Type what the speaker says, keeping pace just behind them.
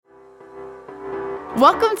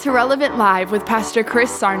Welcome to Relevant Live with Pastor Chris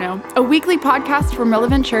Sarno, a weekly podcast from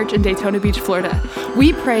Relevant Church in Daytona Beach, Florida.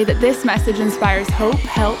 We pray that this message inspires hope,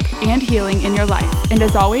 help, and healing in your life. And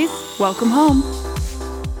as always, welcome home.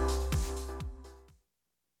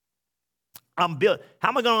 I'm built. How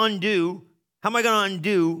am I going to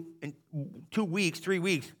undo in 2 weeks, 3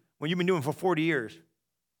 weeks, when you've been doing it for 40 years?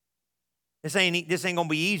 This ain't going to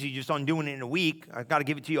be easy just undoing it in a week. I've got to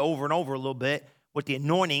give it to you over and over a little bit with the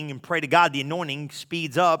anointing, and pray to God the anointing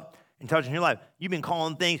speeds up and touches your life. You've been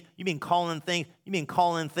calling things the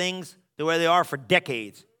way they are for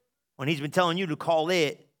decades, when he's been telling you to call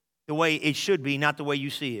it the way it should be, not the way you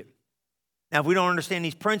see it. Now, if we don't understand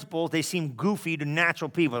these principles, they seem goofy to natural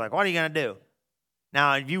people. Like, what are you going to do?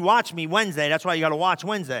 Now, if you watch me Wednesday, that's why you got to watch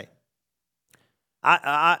Wednesday.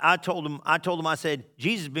 I told him, I said,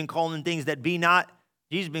 Jesus has been calling things that be not.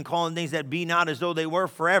 Jesus has been calling things that be not as though they were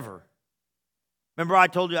forever. Remember, I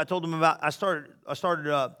told him about. I started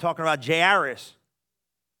talking about Jairus.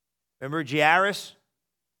 Remember Jairus?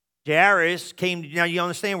 Jairus came. Now you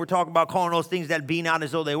understand. We're talking about calling those things that be not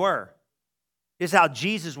as though they were. This is how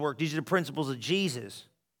Jesus worked. These are the principles of Jesus.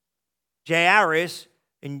 Jairus,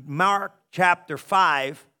 in Mark chapter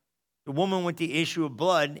 5, the woman with the issue of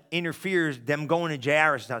blood interferes them going to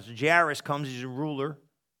Jairus' house. So Jairus comes, he's a ruler,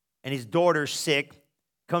 and his daughter's sick,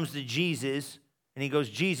 comes to Jesus, and he goes,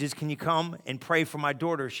 Jesus, can you come and pray for my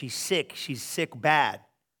daughter? She's sick bad.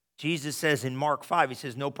 Jesus says in Mark 5, he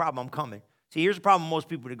says, no problem, I'm coming. See, here's the problem with most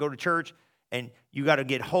people. They go to church, and you got to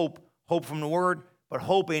get hope from the word, but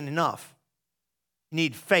hope ain't enough. You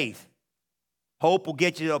need faith. Hope will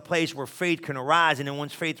get you to a place where faith can arise, and then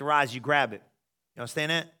once faith arises, you grab it. You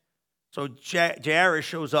understand that? So Jairus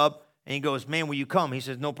shows up, and he goes, man, will you come? He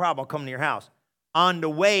says, no problem, I'll come to your house. On the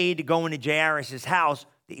way to go into Jairus' house,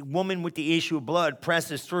 the woman with the issue of blood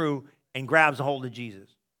presses through and grabs a hold of Jesus.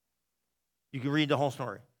 You can read the whole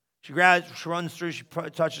story. She runs through, she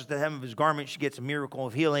touches the hem of his garment, she gets a miracle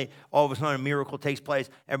of healing. All of a sudden, a miracle takes place.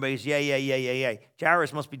 Everybody's, yeah.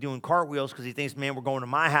 Jairus must be doing cartwheels because he thinks, man, we're going to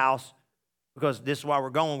my house because this is why we're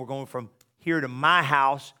going. We're going from here to my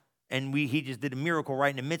house, and he just did a miracle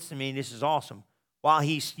right in the midst of me, and this is awesome. While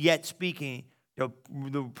he's yet speaking, the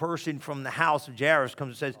person from the house of Jairus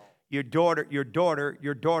comes and says, your daughter's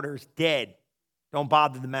dead. Don't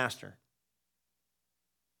bother the master.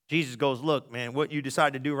 Jesus goes, look, man, what you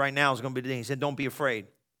decide to do right now is going to be the thing. He said, don't be afraid.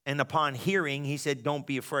 And upon hearing, he said, don't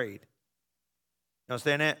be afraid. You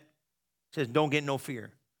understand that? He says, don't get no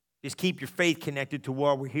fear. Just keep your faith connected to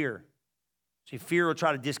where we're here. See, fear will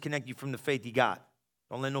try to disconnect you from the faith you got.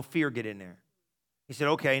 Don't let no fear get in there. He said,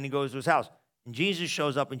 okay, and he goes to his house. And Jesus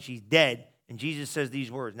shows up, and she's dead. And Jesus says these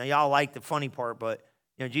words. Now, y'all like the funny part, but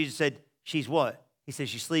Jesus said, she's what? He said,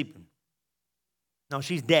 she's sleeping. No,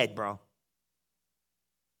 she's dead, bro.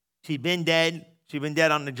 She's been dead. She's been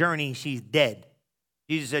dead on the journey. She's dead.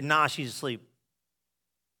 Jesus said, nah, she's asleep.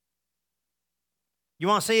 You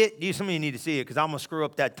want to see it? Some of you need to see it because I'm going to screw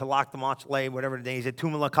up that talak tamachle, whatever the name is.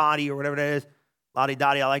 Tumalakati or whatever that is. Lottie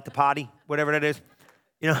dottie, I like the potty, whatever that is.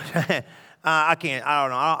 I can't. I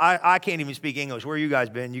don't know. I can't even speak English. Where you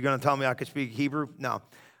guys been? You going to tell me I could speak Hebrew? No.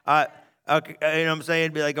 Okay, you know what I'm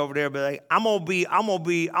saying? Be like over there, be like, I'm gonna be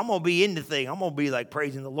in the thing. I'm gonna be like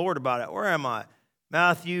praising the Lord about it. Where am I?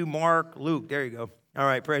 Matthew, Mark, Luke. There you go. All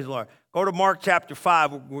right, praise the Lord. Go to Mark chapter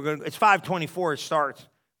 5. It's 5:24. It starts.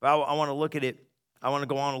 But I want to look at it. I want to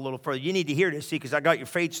go on a little further. You need to hear this, see, because I got your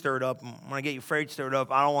faith stirred up. When I get your faith stirred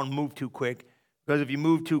up, I don't want to move too quick, because if you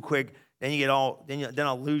move too quick, then then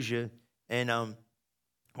I'll lose you. And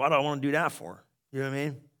why do I want to do that for? You know what I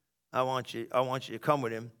mean? I want you to come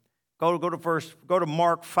with him. Go to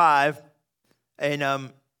Mark 5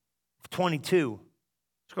 and 22.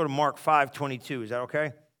 Let's go to Mark 5:22. Is that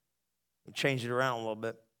okay? We'll change it around a little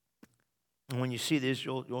bit. And when you see this,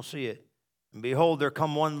 you'll see it. And behold, there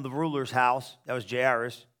come one of the ruler's house. That was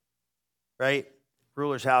Jairus, right?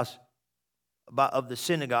 Ruler's house of the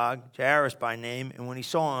synagogue, Jairus by name. And when he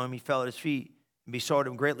saw him, he fell at his feet and besought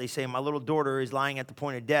him greatly, saying, my little daughter is lying at the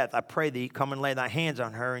point of death. I pray thee, come and lay thy hands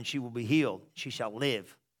on her, and she will be healed. She shall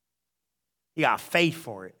live. You got faith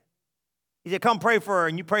for it. He said, come pray for her,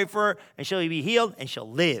 and you pray for her, and she'll be healed, and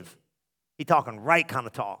she'll live. He talking right kind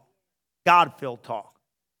of talk. God-filled talk.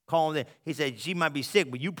 Call him there. He said, she might be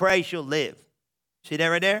sick, but you pray, she'll live. See that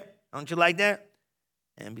right there? Don't you like that?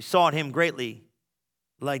 And besought him greatly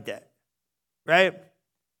like that. Right?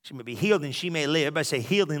 She may be healed, and she may live. Everybody say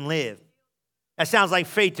healed and live. That sounds like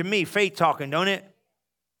faith to me. Faith talking, don't it?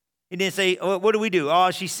 He didn't say, oh, what do we do?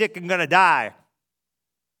 Oh, she's sick and going to die.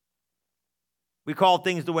 We call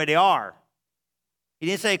things the way they are. He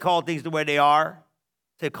didn't say call things the way they are.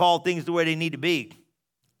 He said call things the way they need to be.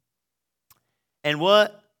 And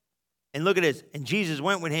what? And look at this. And Jesus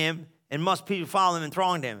went with him, and much people followed him and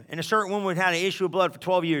thronged him. And a certain woman had an issue of blood for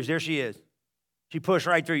 12 years. There she is. She pushed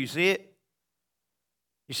right through. You see it?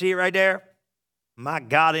 You see it right there? My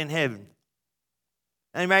God in heaven.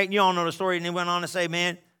 And right, you all know the story. And he went on to say,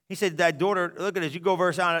 man, he said that daughter, look at this. You go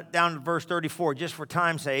down to verse 34, just for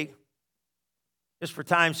time's sake. Just for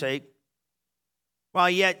time's sake. While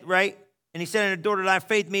yet, right? And he said, and the daughter, thy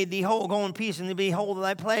faith made thee whole. Go in peace and be whole of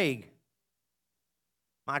thy plague.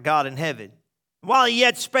 My God in heaven. While he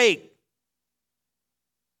yet spake.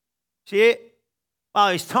 See it?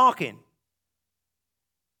 While he's talking.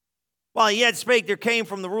 While he yet spake, there came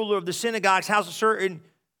from the ruler of the synagogue's house a certain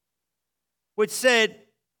which said,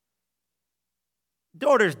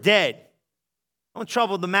 daughter's dead. Don't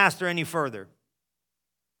trouble the master any further.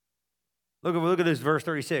 Look at this, verse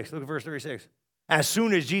 36. Look at verse 36. As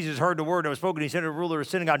soon as Jesus heard the word that was spoken, he said to the ruler of the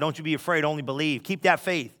synagogue, don't you be afraid, only believe. Keep that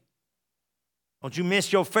faith. Don't you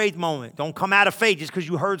miss your faith moment. Don't come out of faith just because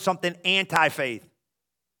you heard something anti-faith.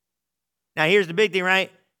 Now, here's the big thing,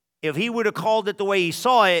 right? If he would have called it the way he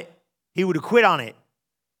saw it, he would have quit on it.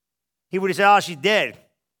 He would have said, oh, she's dead.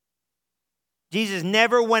 Jesus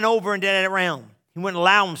never went over into that realm. He wouldn't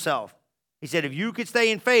allow himself. He said, if you could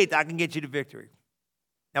stay in faith, I can get you to victory.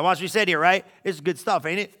 Now, watch what he said here, right? This is good stuff,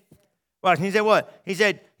 ain't it? Watch, he said what? He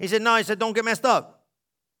said, no, he said, don't get messed up.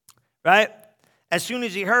 Right? As soon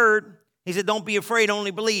as he heard, he said, don't be afraid,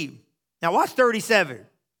 only believe. Now, watch 37.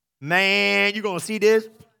 Man, you're going to see this.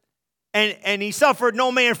 And he suffered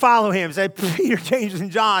no man follow him. Said Peter, James,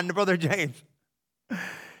 and John, the brother of James.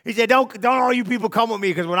 He said, don't all you people come with me,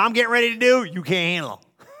 because what I'm getting ready to do, you can't handle.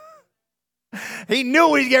 He knew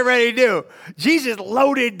what he's getting ready to do. Jesus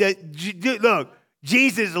loaded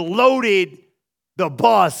the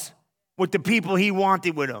bus with the people he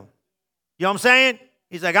wanted with him. You know what I'm saying?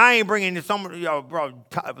 He's like, I ain't bringing someone, bro,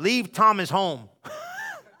 leave Thomas home.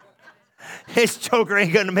 This joker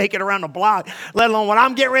ain't going to make it around the block, let alone what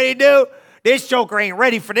I'm getting ready to do. This joker ain't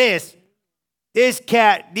ready for this. These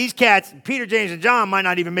cats, Peter, James, and John might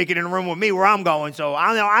not even make it in the room with me where I'm going. So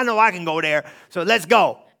I know I can go there. So let's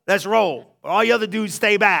go. Let's roll. All you other dudes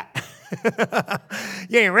stay back.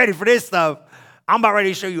 You ain't ready for this stuff. I'm about ready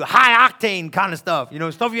to show you high octane kind of stuff. You know,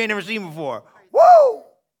 stuff you ain't never seen before. Woo!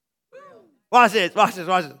 Watch this.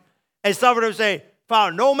 And some of them say,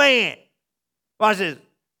 follow no man. Watch this.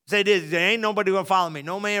 Say this. There ain't nobody going to follow me.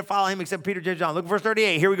 No man follow him except Peter, James, John. Look at verse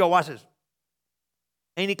 38. Here we go. Watch this.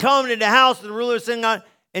 And he come into the house of the ruler of the synagogue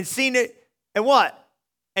and seen it. And what?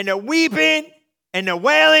 And they're weeping and they're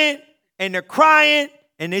wailing and they're crying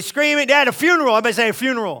and they're screaming. They had a funeral. Everybody say a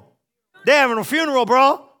funeral. They're having a funeral,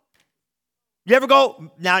 bro. You ever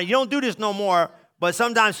go? Now, you don't do this no more, but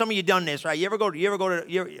sometimes some of you done this, right? You ever go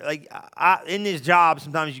to in this job,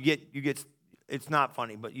 sometimes you get, it's not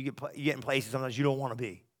funny, but you get in places sometimes you don't want to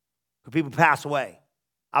be. Because people pass away.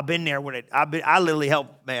 I've been there with it. I literally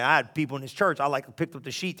helped, man. I had people in this church. I picked up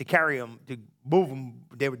the sheet to carry them, to move them.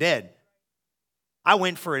 They were dead. I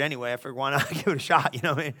went for it anyway. I figured, why not give it a shot? You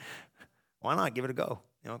know what I mean? Why not give it a go?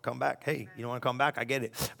 You know, come back. Hey, you don't want to come back? I get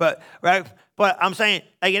it. But I'm saying,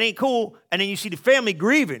 like, it ain't cool. And then you see the family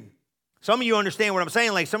grieving. Some of you understand what I'm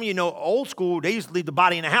saying. Like, some of you know old school, they used to leave the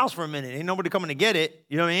body in the house for a minute. Ain't nobody coming to get it.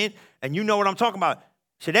 You know what I mean? And you know what I'm talking about.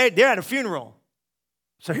 So they're at a funeral.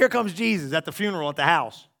 So here comes Jesus at the funeral at the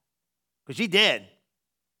house. Because she's dead.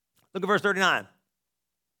 Look at verse 39.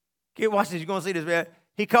 Watch this. You're going to see this, man.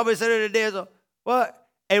 He come and said to the dead, so, what?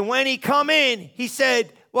 And when he come in, he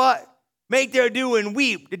said, what? Make their due and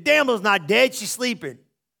weep. The damsel's not dead. She's sleeping.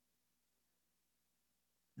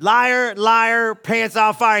 Liar, liar, pants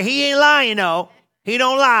on fire. He ain't lying, though. He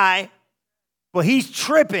don't lie. But he's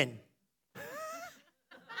tripping.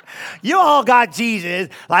 You all got Jesus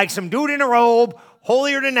like some dude in a robe,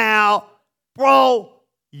 holier than thou. Bro,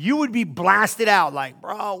 you would be blasted out like,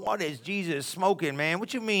 bro, what is Jesus smoking, man?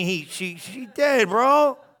 What you mean she dead,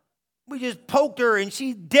 bro? We just poked her and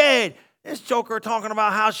she's dead. This joker talking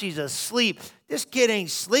about how she's asleep. This kid ain't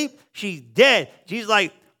asleep. She's dead. She's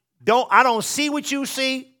like, I don't see what you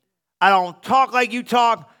see. I don't talk like you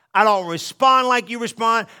talk. I don't respond like you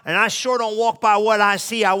respond. And I sure don't walk by what I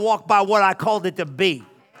see. I walk by what I called it to be.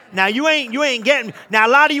 Now, you ain't getting me. Now, a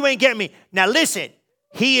lot of you ain't getting me. Now, listen.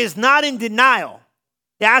 He is not in denial.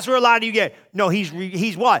 That's where a lot of you get. No, he's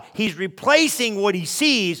what? He's replacing what he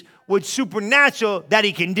sees with supernatural that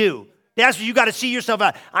he can do. That's what you got to see yourself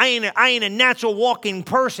out. I ain't a natural walking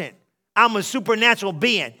person. I'm a supernatural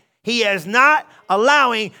being. He is not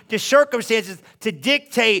allowing the circumstances to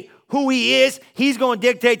dictate who he is. He's going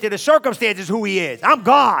to dictate to the circumstances who he is. I'm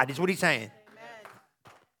God, is what he's saying.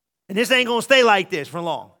 Amen. And this ain't going to stay like this for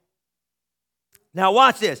long. Now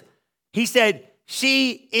watch this. He said,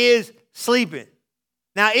 she is sleeping.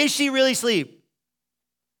 Now, is she really asleep?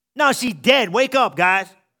 No, she's dead. Wake up, guys.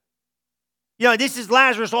 This is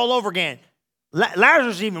Lazarus all over again.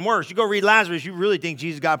 Lazarus is even worse. You go read Lazarus, you really think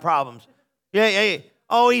Jesus got problems. Yeah.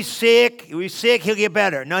 Oh, he's sick. He's sick. He'll get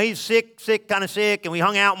better. No, he's sick, kind of sick, and we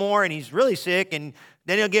hung out more, and he's really sick, and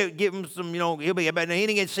then he'll give him some, he'll be better. He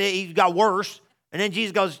didn't get sick. He got worse. And then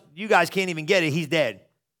Jesus goes, you guys can't even get it. He's dead.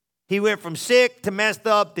 He went from sick to messed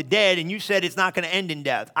up to dead, and you said it's not going to end in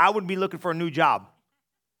death. I would be looking for a new job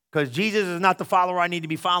because Jesus is not the follower I need to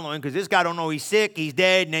be following because this guy don't know he's sick, he's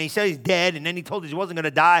dead, and then he said he's dead, and then he told us he wasn't going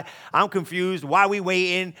to die. I'm confused. Why are we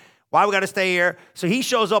waiting? Why we got to stay here? So he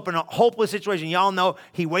shows up in a hopeless situation. Y'all know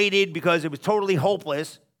he waited because it was totally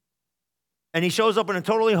hopeless. And he shows up in a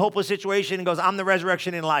totally hopeless situation and goes, I'm the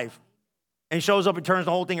resurrection and life. And he shows up and turns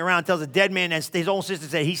the whole thing around, tells a dead man that his own sister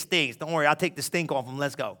said, he stinks. Don't worry, I'll take the stink off him.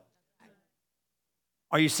 Let's go.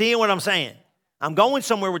 Are you seeing what I'm saying? I'm going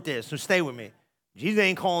somewhere with this, so stay with me. Jesus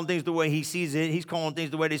ain't calling things the way he sees it. He's calling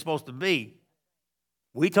things the way they're supposed to be.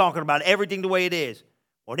 We talking about everything the way it is.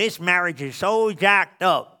 Well, this marriage is so jacked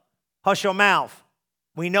up. Hush your mouth.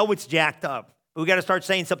 We know it's jacked up. We got to start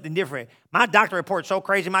saying something different. My doctor report's so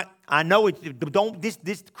crazy. I know it.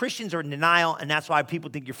 This Christians are in denial, and that's why people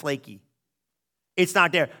think you're flaky. It's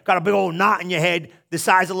not there. Got a big old knot in your head, the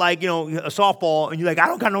size of a softball, and you're like, I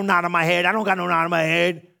don't got no knot on my head. I don't got no knot on my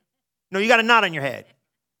head. No, you got a knot on your head.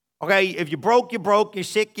 Okay, if you're broke, you're broke. You're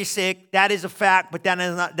sick, you're sick. That is a fact, but that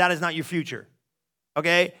is not your future.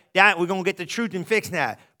 Okay, we're going to get the truth and fix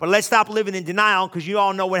that. But let's stop living in denial because you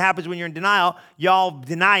all know what happens when you're in denial. Y'all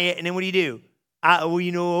deny it, and then what do you do?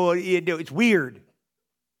 It's weird.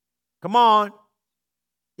 Come on.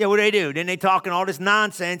 Yeah, what do? Then they talking all this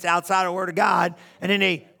nonsense outside of the Word of God, and then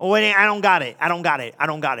I don't got it.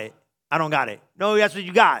 No, that's what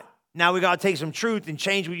you got. Now we got to take some truth and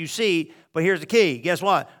change what you see. But here's the key. Guess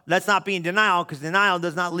what? Let's not be in denial because denial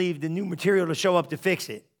does not leave the new material to show up to fix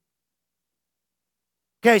it.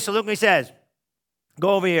 Okay, so look what he says.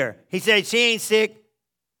 Go over here. He said she ain't sick.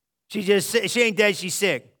 She ain't dead. She's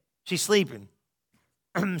sick. She's sleeping.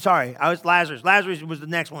 Sorry, I was Lazarus. Lazarus was the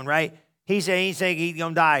next one, right? He said he's saying he's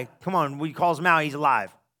going to die. Come on, we calls him out. He's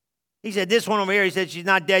alive. He said this one over here, he said she's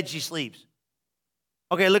not dead. She sleeps.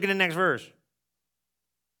 Okay, look at the next verse.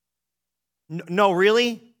 No,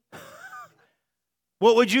 really?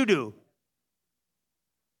 What would you do?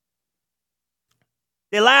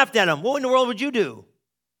 They laughed at him. What in the world would you do?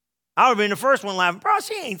 I would have been the first one laughing. Bro,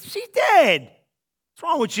 she's dead. What's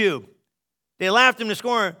wrong with you? They laughed him to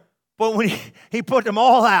scorn, but when he put them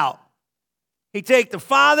all out, he take the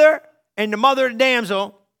father and the mother of the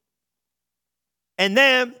damsel and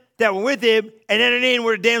them that were with him and entered in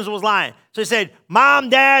where the damsel was lying. So he said, Mom,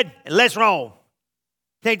 Dad, and let's roll.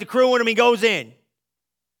 Take the crew with him, he goes in.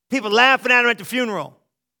 People laughing at him at the funeral.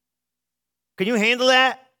 Can you handle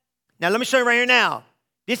that? Now, let me show you right here now.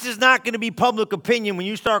 This is not going to be public opinion when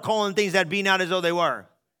you start calling things that be not as though they were.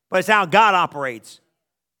 But it's how God operates.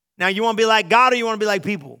 Now, you want to be like God or you want to be like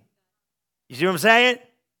people? You see what I'm saying?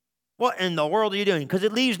 What in the world are you doing? Because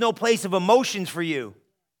it leaves no place of emotions for you.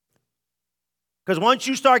 Because once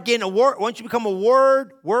you start getting once you become a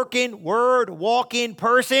word-working, word-walking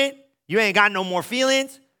person, you ain't got no more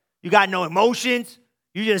feelings. You got no emotions.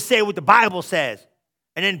 You just say what the Bible says.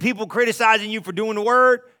 And then people criticizing you for doing the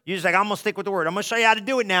word, you're just like, I'm going to stick with the word. I'm going to show you how to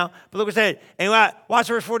do it now. But look what it said. And watch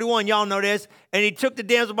verse 41. Y'all know this. And he took the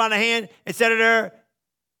damsel by the hand and said to her,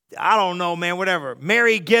 I don't know, man, whatever.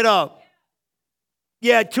 Mary, get up.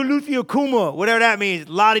 Yeah, Tuluthia Kuma, whatever that means,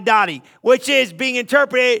 lottie-dottie, which is being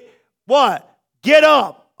interpreted, what? Get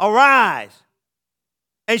up, arise.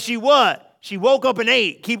 And she what? She woke up and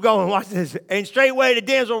ate. Keep going, watch this. And straightway the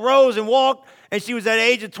damsel rose and walked, and she was at the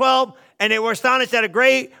age of 12, and they were astonished at a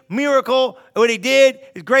great miracle. What he did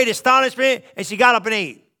is great astonishment, and she got up and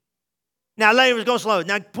ate. Now, let me go slow.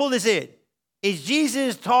 Now, pull this in. Is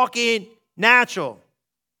Jesus talking natural?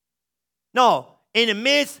 No. In the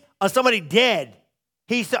midst of somebody dead,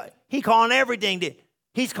 he calling everything dead.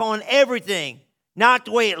 He's calling everything, not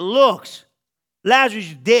the way it looks. Lazarus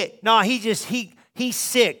is dead. No, he's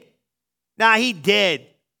sick. Nah, he dead.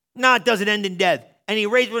 No, it doesn't end in death. And he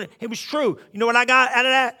raised it. It was true. You know what I got out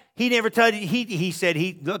of that? He never told you. He said,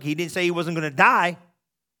 he didn't say he wasn't going to die.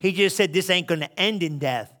 He just said this ain't going to end in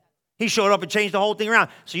death. He showed up and changed the whole thing around.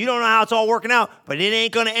 So you don't know how it's all working out, but it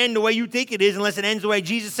ain't going to end the way you think it is unless it ends the way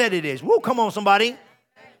Jesus said it is. Woo, come on, somebody.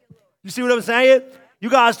 You see what I'm saying? You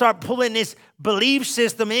got to start pulling this belief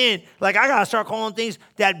system in. Like, I got to start calling things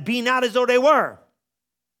that be not as though they were.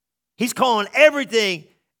 He's calling everything.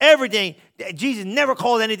 Jesus never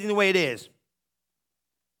called anything the way it is.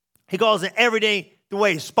 He calls it everything the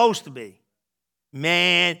way it's supposed to be.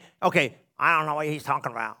 Man, okay, I don't know what he's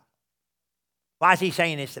talking about. Why is he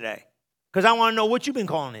saying this today? Because I want to know what you've been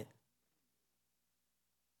calling it.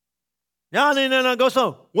 No, go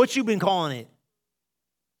slow. What you been calling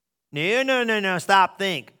it? No, stop,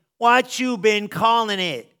 think. What you been calling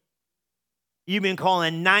it? You've been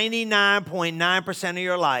calling 99.9% of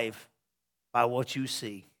your life by what you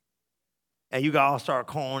see. And you got to start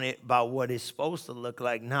calling it by what it's supposed to look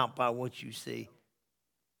like, not by what you see.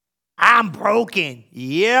 I'm broken.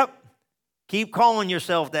 Yep. Keep calling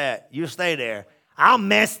yourself that. You stay there. I'm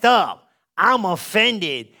messed up. I'm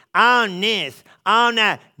offended. I'm this. I'm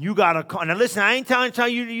that. You got to call. Now listen, I ain't telling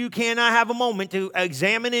you you cannot have a moment to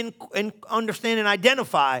examine and understand and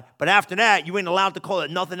identify. But after that, you ain't allowed to call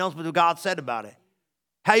it nothing else but what God said about it.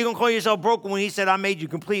 How you going to call yourself broken when he said, I made you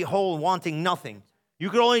complete, whole, wanting nothing? You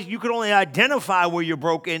could only identify where you're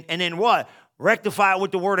broken and then what? Rectify it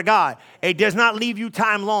with the word of God. It does not leave you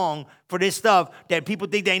time long for this stuff that people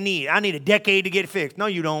think they need. I need a decade to get fixed. No,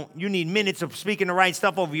 you don't. You need minutes of speaking the right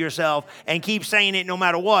stuff over yourself and keep saying it no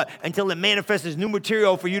matter what until it manifests as new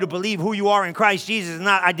material for you to believe who you are in Christ Jesus and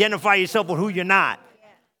not identify yourself with who you're not.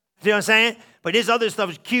 See what I'm saying? But this other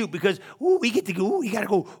stuff is cute because, we get to go,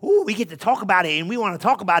 we get to talk about it, and we want to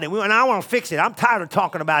talk about it, and I want to fix it. I'm tired of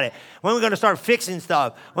talking about it. When are we going to start fixing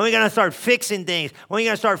stuff? When are we going to start fixing things? When are we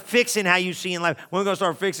going to start fixing how you see in life? When are we going to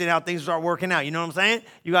start fixing how things start working out? You know what I'm saying?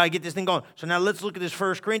 You got to get this thing going. So now let's look at this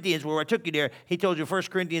 1 Corinthians where I took you there. He told you 1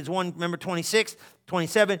 Corinthians 1, remember 26,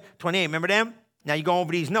 27, 28. Remember them? Now you go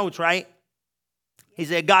over these notes, right? He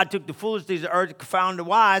said, God took the foolish things of the earth to confound the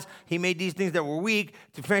wise. He made these things that were weak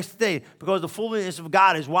to fix the things. Because the foolishness of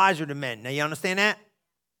God is wiser than men. Now, you understand that?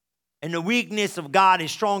 And the weakness of God is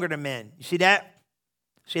stronger than men. You see that?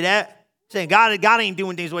 See that? Saying God ain't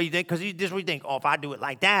doing things the way you think. Because this is what you think. Oh, if I do it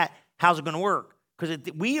like that, how's it going to work? Because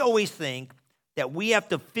we always think that we have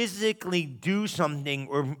to physically do something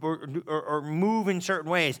or move in certain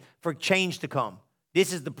ways for change to come.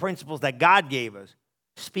 This is the principles that God gave us.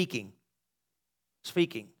 Speaking.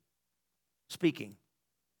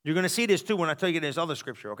 You're going to see this too when I tell you this other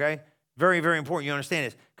scripture, okay? Very, very important you understand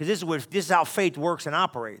this. Because this is how faith works and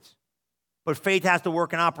operates. But faith has to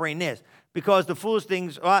work and operate in this. Because the foolish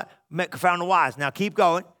things confound the wise. Now keep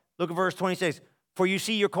going. Look at verse 26. For you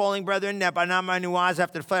see your calling, brethren, that by not many wise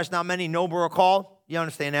after the flesh, not many noble are called. You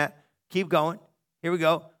understand that? Keep going. Here we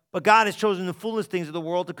go. But God has chosen the foolish things of the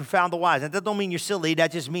world to confound the wise. And that don't mean you're silly.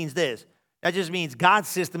 That just means this. That just means God's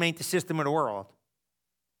system ain't the system of the world.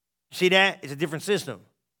 See that? It's a different system.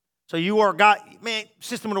 So you are God, man,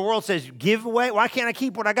 system of the world says give away. Why can't I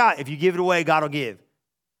keep what I got? If you give it away, God will give.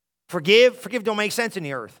 Forgive don't make sense in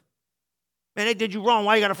the earth. Man, they did you wrong.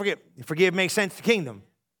 Why you got to forgive? Forgive makes sense to kingdom.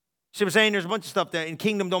 See what I'm saying? There's a bunch of stuff that in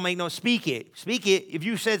kingdom don't make no, speak it. Speak it. If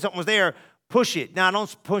you said something was there, push it. Now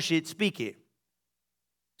don't push it, speak it.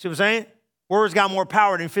 See what I'm saying? Words got more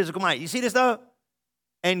power than physical might. You see this stuff?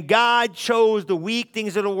 And God chose the weak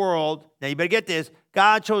things of the world. Now you better get this.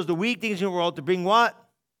 God chose the weak things in the world to bring what?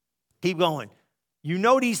 Keep going. You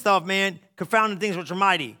know these stuff, man. Confounding things which are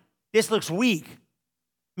mighty. This looks weak.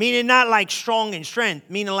 Meaning not like strong in strength.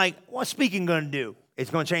 Meaning like, what's speaking going to do? It's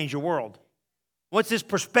going to change your world. What's this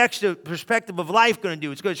perspective of life going to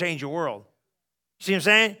do? It's going to change your world. See what I'm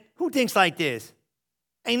saying? Who thinks like this?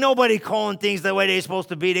 Ain't nobody calling things the way they're supposed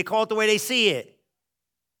to be. They call it the way they see it.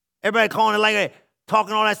 Everybody calling it like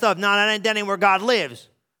talking all that stuff. No, that ain't where God lives.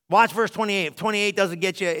 Watch verse 28. If 28 doesn't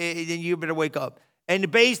get you, then you better wake up. And the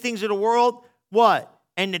base things of the world, what?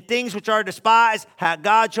 And the things which are despised, have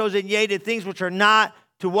God chosen, yea, the things which are not,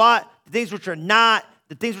 to what? The things which are not,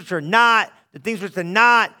 the things which are not, the things which are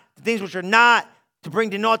not, the things which are not, to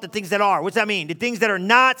bring to naught the things that are. What's that mean? The things that are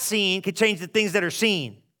not seen can change the things that are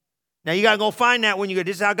seen. Now you got to go find that when you go.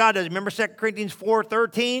 This is how God does it. Remember 2 Corinthians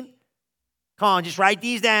 4:13? Come on, just write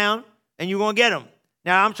these down, and you're going to get them.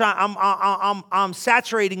 Now I'm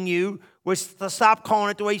saturating you with stop calling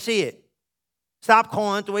it the way you see it. Stop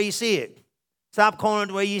calling it the way you see it. Stop calling it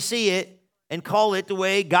the way you see it and call it the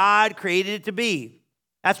way God created it to be.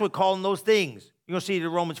 That's what calling those things. You're going to see the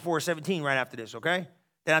Romans 4:17 right after this, okay?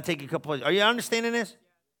 Then I'll take you a couple of, are you understanding this?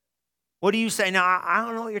 What do you say? Now, I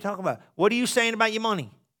don't know what you're talking about. What are you saying about your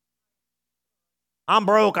money? I'm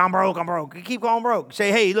broke. You keep going broke.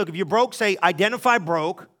 Say, hey, look, if you're broke, say identify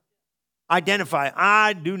broke. Identify,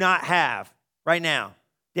 I do not have right now.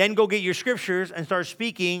 Then go get your scriptures and start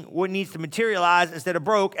speaking what needs to materialize instead of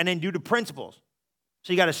broke, and then do the principles.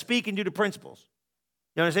 So you got to speak and do the principles.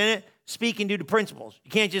 You understand it? Speak and do the principles.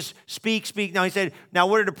 You can't just speak. Now he said, now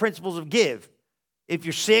what are the principles of give? If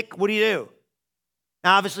you're sick, what do?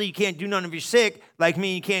 Now, obviously, you can't do none if you're sick. Like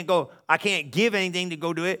me, you can't go, I can't give anything to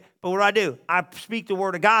go do it. But what do? I speak the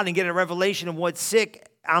word of God and get a revelation of what's sick.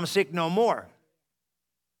 I'm sick no more.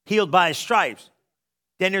 Healed by his stripes.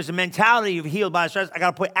 Then there's a mentality of healed by his stripes. I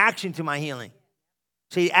got to put action to my healing.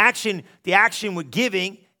 See, the action with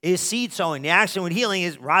giving is seed sowing. The action with healing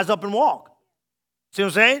is rise up and walk. See what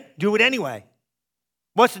I'm saying? Do it anyway.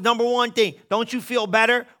 What's the number one thing? Don't you feel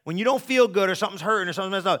better when you don't feel good or something's hurting or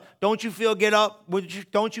something's messed up? Don't you feel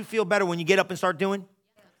don't you feel better when you get up and start doing?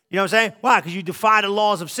 You know what I'm saying? Why? Because you defy the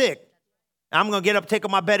laws of sick. I'm going to get up, take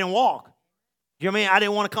up my bed and walk. You know what I mean? I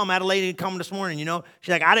didn't want to come. I had a lady come this morning, you know.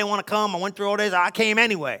 She's like, I didn't want to come. I went through all this. I came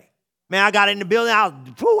anyway. Man, I got in the building.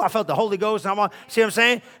 I felt the Holy Ghost. See what I'm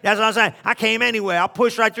saying? That's what I'm saying. I came anyway. I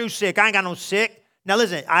pushed right through sick. I ain't got no sick. Now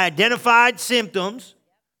listen, I identified symptoms,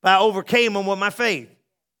 but I overcame them with my faith.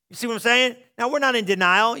 You see what I'm saying? Now, we're not in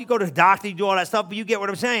denial. You go to the doctor, you do all that stuff, but you get what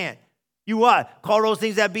I'm saying. You what? Call those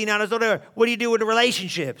things that be not as though they were. What do you do with the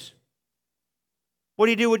relationships? What do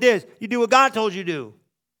you do with this? You do what God told you to do.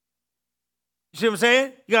 You see what I'm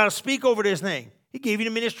saying? You got to speak over this thing. He gave you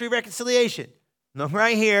the ministry of reconciliation. Look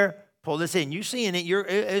right here. Pull this in. You seeing it.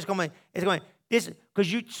 It's going. This,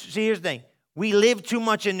 because you see, here's the thing. We live too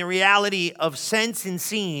much in the reality of sense and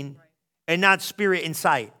seeing and not spirit and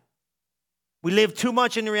sight. We live too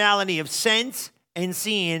much in the reality of sense and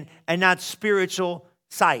seeing and not spiritual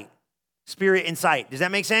sight. Spirit and sight. Does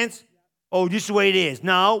that make sense? Oh, this is the way it is.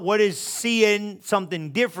 No, what is seeing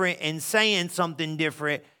something different and saying something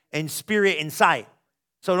different and spirit and sight?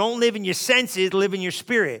 So don't live in your senses, live in your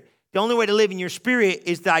spirit. The only way to live in your spirit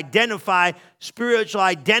is to identify spiritual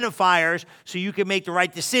identifiers so you can make the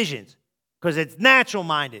right decisions. Because it's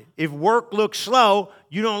natural-minded. If work looks slow,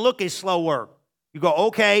 you don't look at slow work. You go,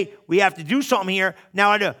 okay, we have to do something here. Now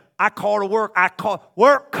I do. I call to work.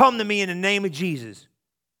 Work, come to me in the name of Jesus.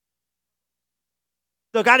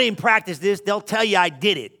 Look, I didn't practice this. They'll tell you I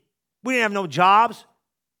did it. We didn't have no jobs.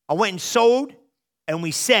 I went and sowed, and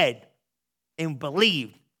we said and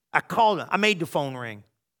believed. I called them. I made the phone ring.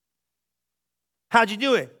 How'd you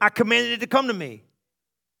do it? I commanded it to come to me.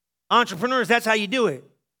 Entrepreneurs, that's how you do it.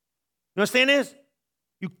 You understand this?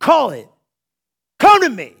 You call it. Come to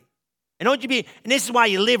me. And don't you be, and this is why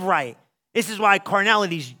you live right. This is why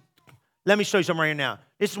carnality's, let me show you something right now.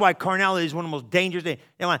 This is why carnality is one of the most dangerous things.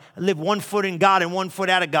 You know, I live 1 foot in God and 1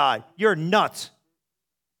 foot out of God. You're nuts.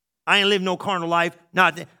 I ain't live no carnal life.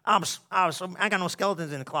 I got no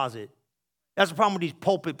skeletons in the closet. That's the problem with these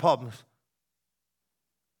pulpit pubs.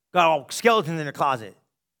 Got all skeletons in the closet.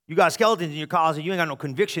 You got skeletons in your closet, you ain't got no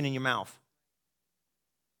conviction in your mouth.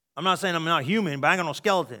 I'm not saying I'm not human, but I ain't got no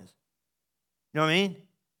skeletons. You know what I mean?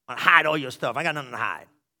 I hide all your stuff. I got nothing to hide.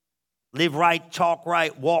 Live right, talk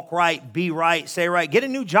right, walk right, be right, say right. Get a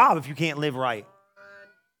new job if you can't live right.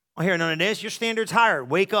 I don't hear none of this. Your standard's higher.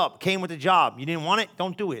 Wake up. Came with a job. You didn't want it?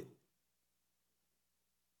 Don't do it.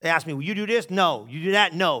 They ask me, will you do this? No. You do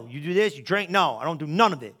that? No. You do this? You drink? No. I don't do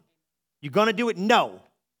none of it. You going to do it? No.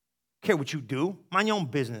 Care what you do. Mind your own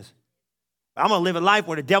business. I'm going to live a life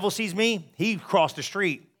where the devil sees me, he crossed the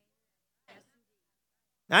street.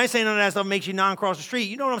 Now, I ain't saying none of that stuff makes you non-cross the street.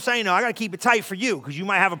 You know what I'm saying, though? I got to keep it tight for you because you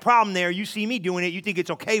might have a problem there. You see me doing it, you think it's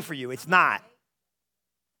okay for you. It's not.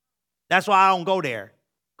 That's why I don't go there.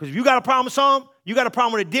 Because if you got a problem with something, you got a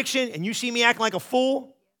problem with addiction, and you see me acting like a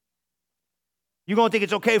fool, you're going to think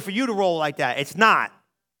it's okay for you to roll like that. It's not.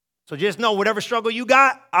 So just know whatever struggle you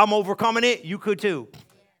got, I'm overcoming it. You could too.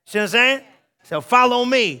 See what I'm saying? So follow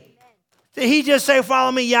me. Did he just say follow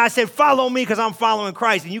me? Yeah, I said follow me because I'm following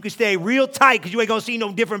Christ. And you can stay real tight because you ain't going to see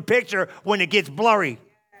no different picture when it gets blurry.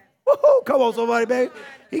 Woo-hoo, come on, somebody, baby.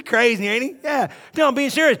 He crazy, ain't he? Yeah. No, I'm being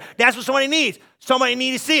serious. That's what somebody needs. Somebody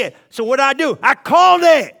needs to see it. So what do? I called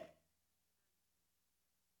it.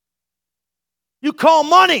 You call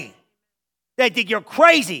money. They think you're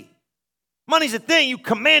crazy. Money's a thing. You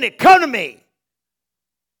command it. Come to me.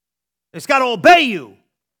 It's got to obey you.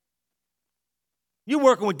 You're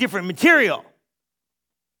working with different material.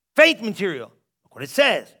 Faith material. Look what it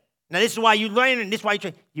says. Now, this is why you learn and this is why you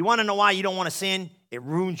train. You want to know why you don't want to sin? It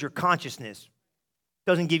ruins your consciousness.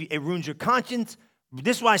 It ruins your conscience.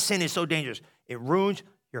 This is why sin is so dangerous. It ruins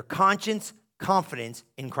your conscience, confidence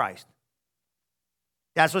in Christ.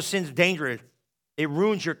 That's what sin's dangerous. It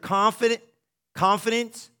ruins your confidence,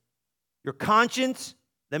 your conscience.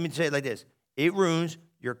 Let me say it like this. It ruins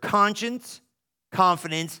your conscience,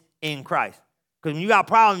 confidence in Christ. Because when you got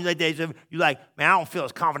problems like this, you're like, man, I don't feel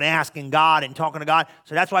as confident asking God and talking to God.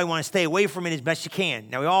 So that's why you want to stay away from it as best you can.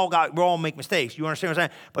 Now, we all make mistakes. You understand what I'm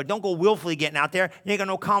saying? But don't go willfully getting out there. You ain't got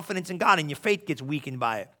no confidence in God, and your faith gets weakened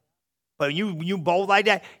by it. But you bold like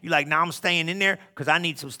that, you're like, nah, I'm staying in there because I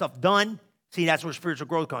need some stuff done. See, that's where spiritual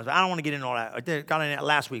growth comes. I don't want to get into all that. I got into that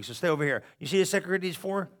last week, so stay over here. You see this 2 Corinthians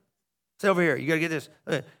 4? Stay over here. You got to get this.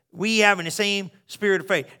 We having the same spirit of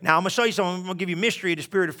faith. Now, I'm going to show you something. I'm going to give you a mystery of the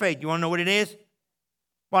spirit of faith. You want to know what it is?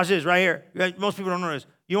 Watch this right here. Most people don't know this.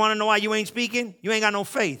 You want to know why you ain't speaking? You ain't got no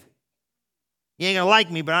faith. You ain't going to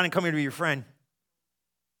like me, but I didn't come here to be your friend.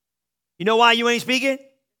 You know why you ain't speaking?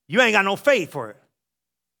 You ain't got no faith for it.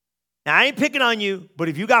 Now, I ain't picking on you, but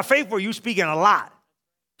if you got faith for it, you speaking a lot.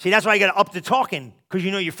 See, that's why you got to up the talking, because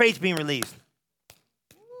you know your faith's being released.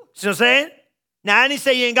 See what I'm saying? Now, I didn't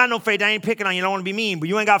say you ain't got no faith. I ain't picking on you. I don't want to be mean, but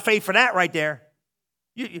you ain't got faith for that right there.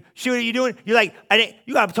 You see what you're doing? You're like,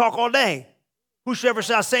 you got to talk all day. Whosoever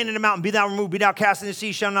shall say in the mountain, be thou removed, be thou cast in the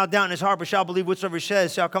sea, shall not doubt in his heart, but shall believe whatsoever he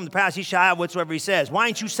says shall come to pass. He shall have whatsoever he says. Why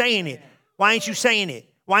ain't you saying it? Why ain't you saying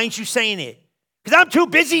it? Why ain't you saying it? Because I'm too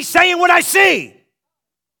busy saying what I see.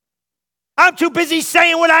 I'm too busy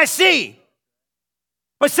saying what I see.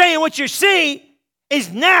 But saying what you see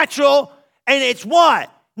is natural, and it's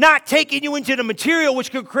what? Not taking you into the material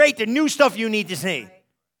which could create the new stuff you need to see.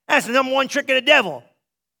 That's the number one trick of the devil.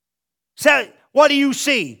 So, what do you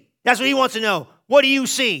see? That's what he wants to know. What do you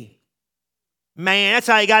see? Man, that's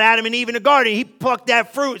how he got Adam and Eve in the garden. He plucked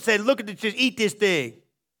that fruit and said, look at this, just eat this thing.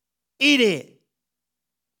 Eat it.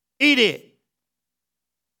 Eat it.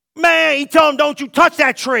 Man, he told him, don't you touch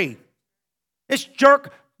that tree. This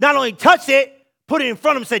jerk not only touched it, put it in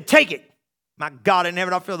front of him and said, take it. My God, in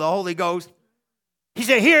heaven, I feel the Holy Ghost. He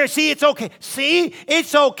said, here, see, it's okay. See,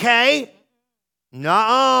 it's okay.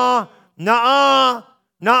 Nuh-uh, nuh-uh,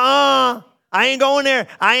 nuh-uh. I ain't going there.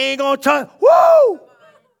 I ain't going to touch. Woo!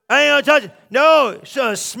 I ain't going to touch it. No,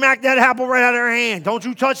 so smack that apple right out of her hand. Don't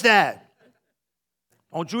you touch that.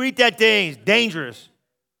 Don't you eat that thing. It's dangerous.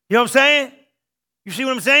 You know what I'm saying? You see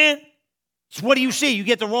what I'm saying? So what do you see? You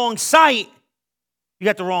get the wrong sight. You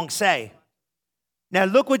got the wrong say. Now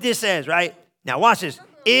look what this says, right? Now watch this.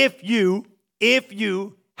 If you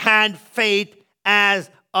had faith as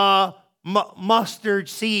a mustard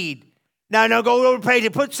seed. Now go over the page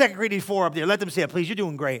and put 2 Corinthians 4 up there. Let them see it, please. You're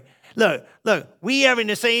doing great. Look. We having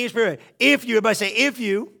the same spirit. If you, everybody say, if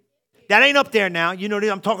you. That ain't up there now. You know,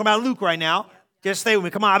 I'm talking about Luke right now. Just stay with me.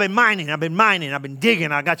 Come on, I've been mining. I've been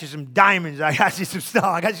digging. I got you some diamonds. I got you some stuff.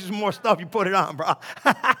 I got you some more stuff. You put it on, bro.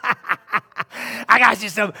 I got you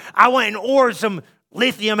some. I went and ordered some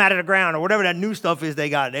lithium out of the ground or whatever that new stuff is they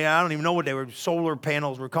got. I don't even know what they were. Solar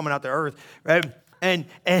panels were coming out the earth, right? And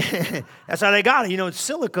that's how they got it. You know, it's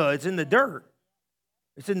silica. It's in the dirt.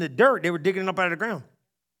 It's in the dirt. They were digging it up out of the ground.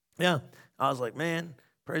 Yeah. I was like, man,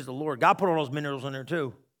 praise the Lord. God put all those minerals in there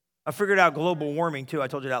too. I figured out global warming too. I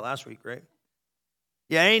told you that last week, right?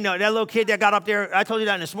 Yeah, ain't no, that little kid that got up there, I told you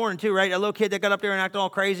that this morning too, right? That little kid that got up there and acted all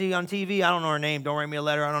crazy on TV. I don't know her name. Don't write me a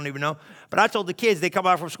letter. I don't even know. But I told the kids, they come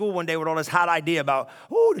out from school one day with all this hot idea about,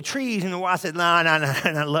 the trees. And I said,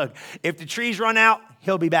 no. Look, if the trees run out,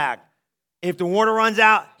 he'll be back. If the water runs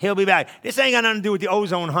out, he'll be back. This ain't got nothing to do with the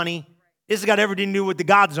ozone, honey. This has got everything to do with the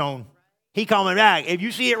God zone. He coming back. If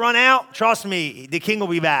you see it run out, trust me, the king will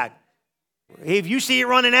be back. If you see it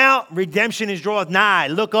running out, redemption is draweth nigh.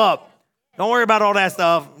 Look up. Don't worry about all that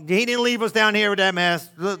stuff. He didn't leave us down here with that mess.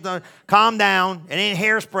 Calm down. It ain't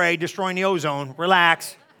hairspray destroying the ozone.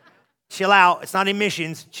 Relax. Chill out. It's not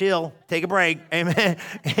emissions. Chill. Take a break. Amen.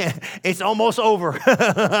 It's almost over.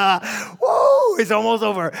 Woo! It's almost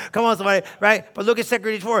over. Come on, somebody. Right? But look at 2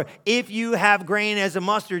 Corinthians 4. If you have grain as a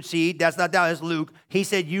mustard seed, that's not that, that's Luke. He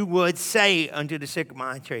said you would say unto the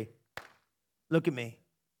sycamore tree, look at me.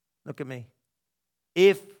 Look at me.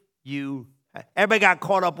 If you, everybody got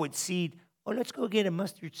caught up with seed. Oh, let's go get a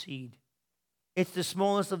mustard seed. It's the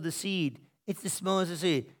smallest of the seed. It's the smallest of the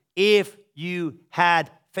seed. If you had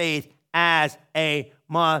faith as a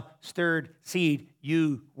mustard seed,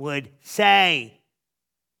 you would say.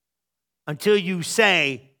 Until you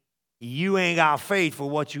say, you ain't got faith for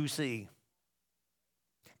what you see.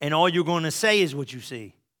 And all you're going to say is what you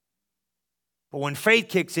see. But when faith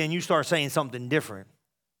kicks in, you start saying something different.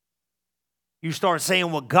 You start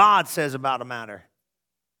saying what God says about a matter.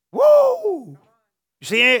 Woo! You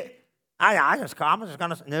see it? I'm just gonna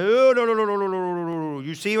no.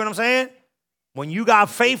 You see what I'm saying? When you got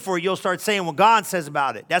faith for it, you'll start saying what God says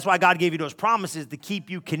about it. That's why God gave you those promises to keep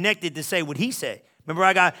you connected to say what He said. Remember,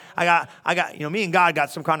 I got. Me and God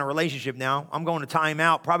got some kind of relationship now. I'm going to time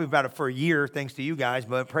out probably for a year, thanks to you guys.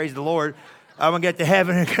 But praise the Lord. I'm going to get to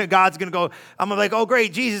heaven, and God's going to go, I'm going to be like, oh,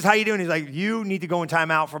 great, Jesus, how you doing? He's like, you need to go in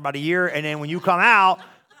time out for about a year, and then when you come out,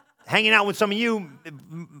 hanging out with some of you,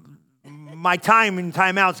 my time in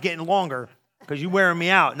time out's getting longer because you're wearing me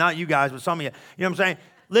out. Not you guys, but some of you. You know what I'm saying?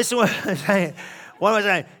 Listen what I'm saying. What am I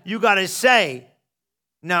saying? You got to say,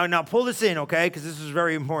 now pull this in, okay, because this is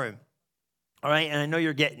very important. All right, and I know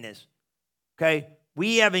you're getting this. Okay,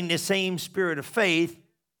 we having the same spirit of faith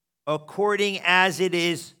according as it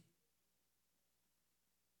is.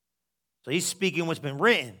 So he's speaking what's been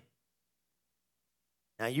written.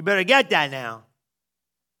 Now you better get that now.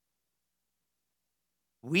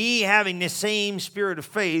 We having the same spirit of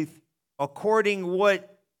faith according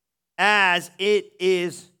what as it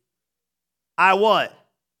is. I what?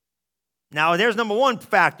 Now there's number one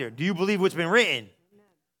factor. Do you believe what's been written?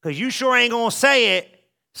 Because you sure ain't going to say it.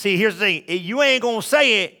 See, here's the thing. You ain't going to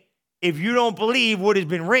say it if you don't believe what has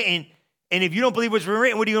been written. And if you don't believe what's been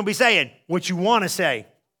written, what are you going to be saying? What you want to say.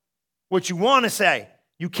 What you want to say.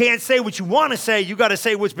 You can't say what you want to say. You got to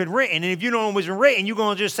say what's been written. And if you don't know what's been written, you're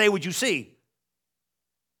going to just say what you see.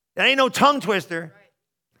 That ain't no tongue twister.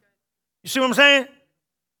 You see what I'm saying?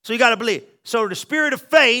 So you got to believe. So the spirit of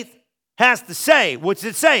faith has to say. What's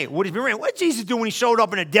it say? What has been written? What did Jesus do when he showed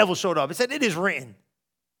up and the devil showed up? He said, it is written.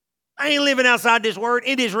 I ain't living outside this word.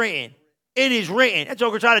 It is written. It is written. That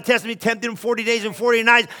joker tried to test me, tempted him 40 days and 40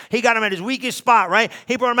 nights. He got him at his weakest spot, right?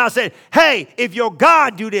 He brought him out and said, hey, if your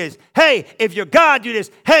God do this. Hey, if your God do this.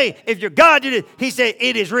 Hey, if your God do this. He said,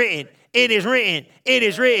 it is written. It is written. It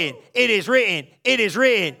is written. It is written. It is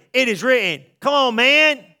written. It is written. Come on,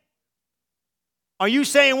 man. Are you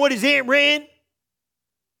saying what is it written?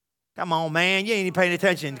 Come on, man. You ain't even paying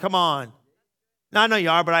attention. Come on. No, I know you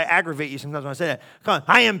are, but I aggravate you sometimes when I say that. Come on,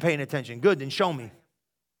 I am paying attention. Good, then show me.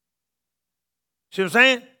 See what I'm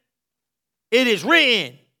saying? It is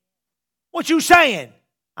written. What you saying?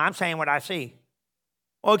 I'm saying what I see.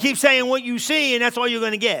 Well, keep saying what you see, and that's all you're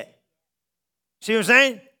going to get. See what I'm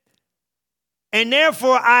saying? And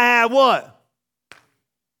therefore, I have what?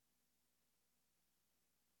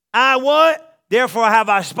 I what? Therefore have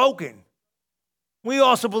I spoken. We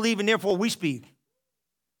also believe, and therefore we speak.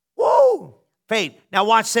 Woo! Faith. Now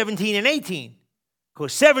watch 17 and 18.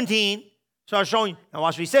 Because 17 starts showing you. Now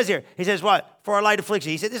watch what he says here. He says what? For a light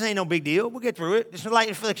affliction. He said, this ain't no big deal. We'll get through it. This is a light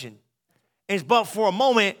affliction. It's but for a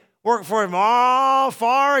moment, work for him all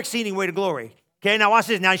far exceeding way to glory. Okay, now watch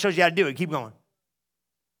this. Now he shows you how to do it. Keep going.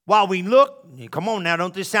 While we look, come on now,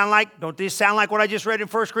 don't this sound like what I just read in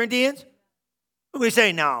 1 Corinthians? Look what he's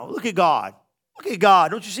saying now. Look at God. Look at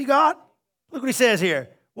God. Don't you see God? Look what he says here.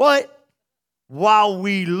 What? While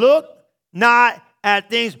we look not at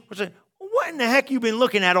things. What in the heck you been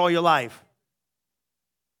looking at all your life?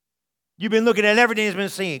 You've been looking at everything that's been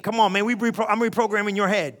seen. Come on, man. I'm reprogramming your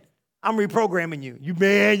head. I'm reprogramming you. You're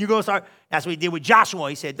going to start. That's what he did with Joshua.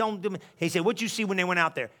 He said, don't do me. He said, what'd you see when they went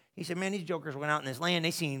out there? He said, man, these jokers went out in this land.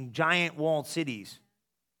 They seen giant walled cities.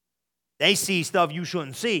 They see stuff you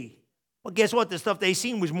shouldn't see. Well, guess what? The stuff they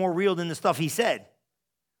seen was more real than the stuff he said.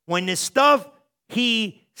 When the stuff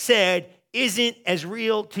he said isn't as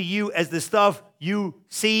real to you as the stuff you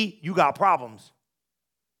see, you got problems.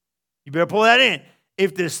 You better pull that in.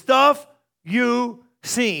 If the stuff you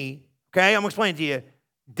see, okay, I'm going to explain it to you,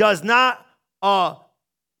 does not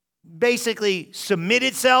basically submit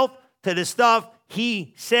itself to the stuff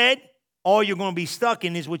he said, all you're going to be stuck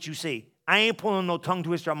in is what you see. I ain't pulling no tongue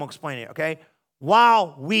twister. I'm going to explain it, okay?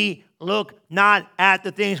 While we look not at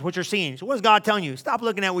the things which are seen. So what is God telling you? Stop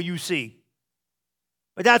looking at what you see.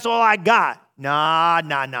 But that's all I got.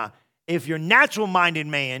 Nah. If you're natural-minded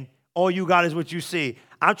man, all you got is what you see.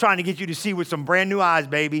 I'm trying to get you to see with some brand new eyes,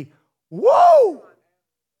 baby. Woo!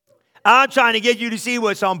 I'm trying to get you to see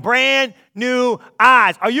with some brand new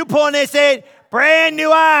eyes. Are you pulling this in? Brand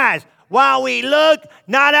new eyes. While we look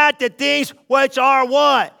not at the things which are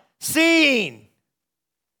what? Seen.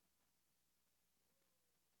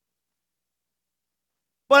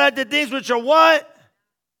 But at the things which are what?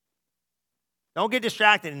 Don't get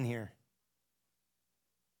distracted in here.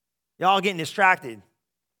 Y'all getting distracted. You know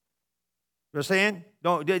what I'm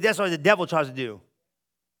saying? That's what the devil tries to do.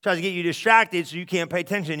 Tries to get you distracted so you can't pay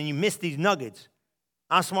attention and you miss these nuggets.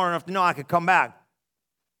 I'm smart enough to know I could come back.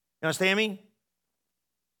 You understand me?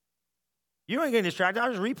 You ain't getting distracted.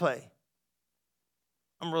 I'll just replay.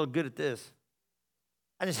 I'm real good at this.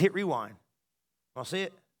 I just hit rewind. Want to see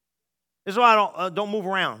it? This is why I don't move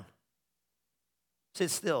around. Sit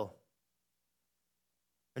still.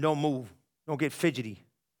 And don't move. Don't get fidgety.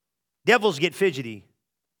 Devils get fidgety.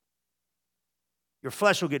 Your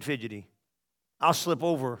flesh will get fidgety. I'll slip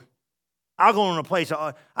over. I'll go in a place.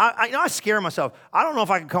 I scare myself. I don't know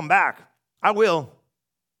if I can come back. I will.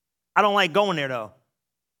 I don't like going there, though.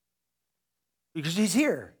 Because he's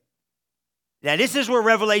here. Now, this is where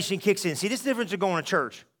revelation kicks in. See, this is the difference of going to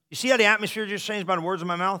church. You see how the atmosphere just changed by the words of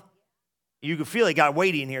my mouth? You could feel it got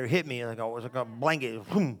weighty in here. It hit me. It was like a blanket.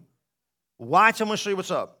 Watch, I'm going to show you what's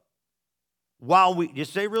up.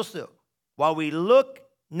 Just stay real still. While we look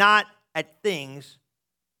not at things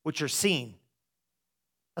which are seen.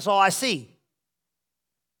 That's all I see.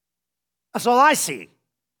 That's all I see.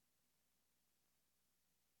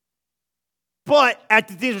 But at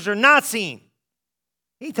the things which are not seen,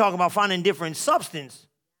 he's talking about finding different substance.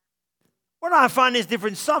 Where do I find this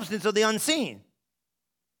different substance of the unseen?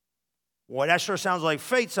 Well, that sure sounds like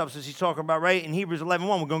faith substance he's talking about, right? In Hebrews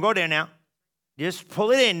 11:1. We're going to go there now. Just pull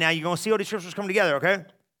it in now. You're going to see all the scriptures come together, okay?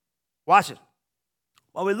 Watch it.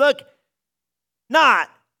 Well, we look not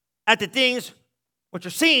at the things which are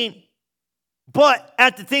seen, but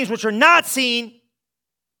at the things which are not seen.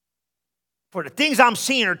 For the things I'm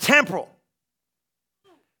seeing are temporal.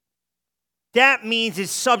 That means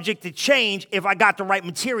it's subject to change if I got the right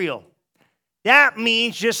material. That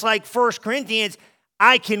means just like 1 Corinthians,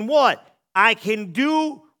 I can what? I can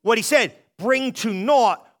do what he said, bring to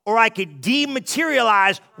naught, or I could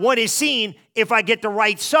dematerialize what is seen if I get the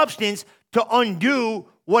right substance to undo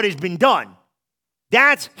what has been done.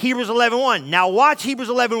 That's Hebrews 11:1. Now watch Hebrews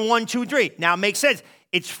 11:1, 2, 3. Now it makes sense.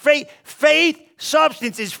 It's faith. Faith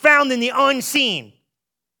substance is found in the unseen.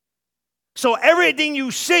 So everything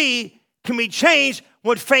you see can be changed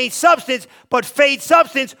with faith substance, but faith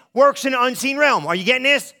substance works in the unseen realm. Are you getting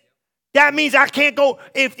this? That means I can't go,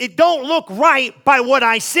 if it don't look right by what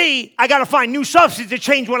I see, I got to find new substance to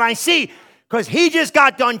change what I see, because he just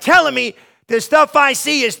got done telling me the stuff I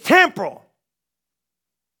see is temporal.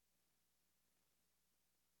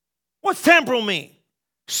 What's temporal mean?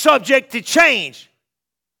 Subject to change.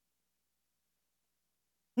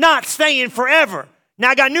 Not staying forever. Now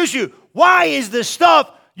I got news for you. Why is the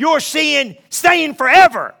stuff you're seeing staying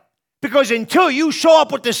forever? Because until you show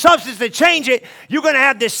up with the substance to change it, you're going to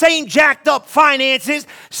have the same jacked up finances,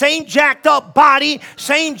 same jacked up body,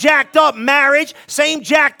 same jacked up marriage, same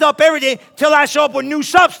jacked up everything till I show up with new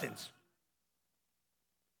substance.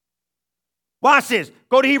 Watch this.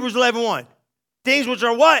 Go to Hebrews 11:1. Things which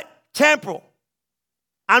are what? Temporal.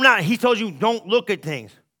 He told you don't look at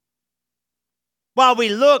things. While we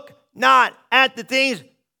look not at the things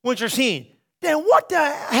which are seen. Then what the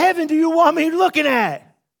heaven do you want me looking at?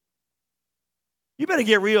 You better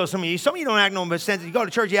get real, some of you. Some of you don't act no sense. You go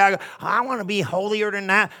to church, I want to be holier than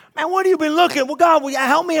that. Man, what have you been looking? Well, God,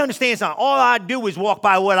 help me understand something. All I do is walk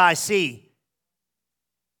by what I see.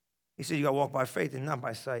 He said you got to walk by faith and not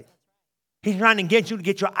by sight. He's trying to get you to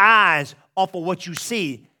get your eyes off of what you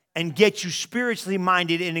see and get you spiritually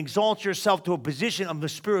minded and exalt yourself to a position of the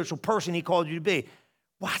spiritual person he called you to be.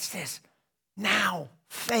 Watch this. Now,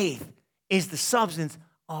 faith is the substance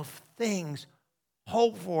of things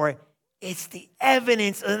hoped for. It's the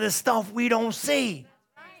evidence of the stuff we don't see.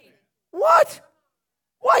 What?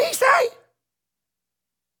 What did he say?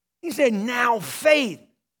 He said, now faith.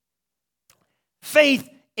 Faith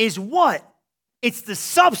is what? It's the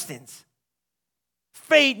substance.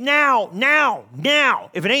 Faith now.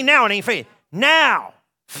 If it ain't now, it ain't faith. Now,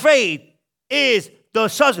 faith is the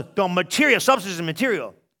substance, the material. Substance is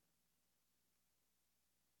material.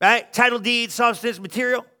 Right? Title deed, substance,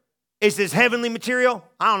 material. It's this heavenly material.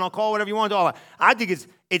 I don't know, call it whatever you want to call it. I think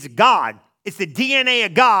it's God. It's the DNA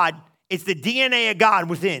of God. It's the DNA of God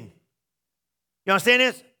within. You understand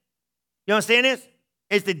this? You understand this?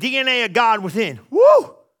 It's the DNA of God within.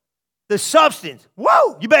 Woo! The substance.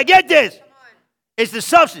 Woo! You better get this. It's the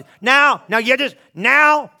substance. Now you get this.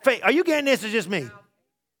 Now, faith. Are you getting this or just me? No.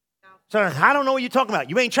 So I don't know what you're talking about.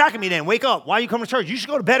 You ain't tracking me then. Wake up. Why are you coming to church? You should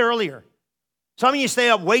go to bed earlier. Some of you stay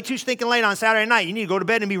up way too stinking late on Saturday night. You need to go to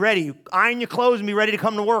bed and be ready. Iron your clothes and be ready to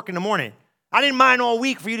come to work in the morning. I didn't mind all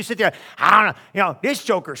week for you to sit there. I don't know. This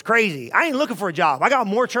joker's crazy. I ain't looking for a job. I got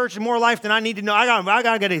more church and more life than I need to know. I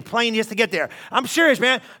got to get a plane just to get there. I'm serious,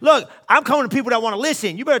 man. Look, I'm coming to people that want to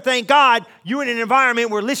listen. You better thank God you're in an environment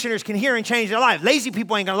where listeners can hear and change their life. Lazy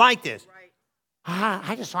people ain't going to like this. Right.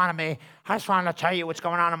 I just want to tell you what's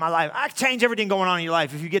going on in my life. I can change everything going on in your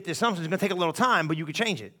life. If you get this, something's going to take a little time, but you can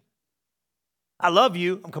change it. I love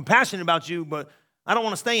you. I'm compassionate about you, but I don't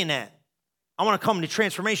want to stay in that. I want to come to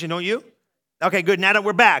transformation, don't you? Okay, good. Now that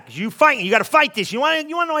we're back, you fighting. You got to fight this. You want to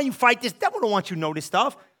know why you fight this? Devil don't want you to know this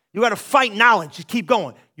stuff. You got to fight knowledge. Just keep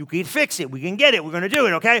going. You can fix it. We can get it. We're going to do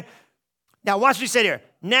it, okay? Now, watch what he said here.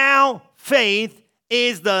 Now, faith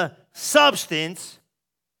is the substance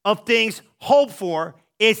of things hoped for.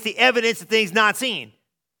 It's the evidence of things not seen.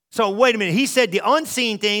 So, wait a minute. He said the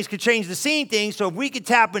unseen things could change the seen things. So, if we could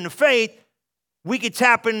tap into faith, we could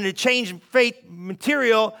tap into the change faith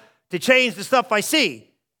material to change the stuff I see.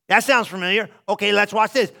 That sounds familiar. Okay, let's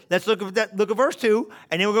watch this. Let's look at verse 2,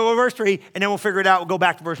 and then we'll go to verse 3, and then we'll figure it out. We'll go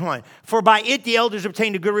back to verse 1. For by it the elders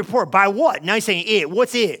obtained a good report. By what? Now he's saying it.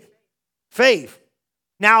 What's it? Faith.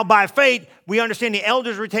 Now, by faith, we understand the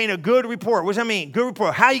elders retain a good report. What does that mean? Good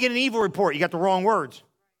report. How do you get an evil report? You got the wrong words.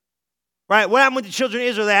 right? What happened with the children of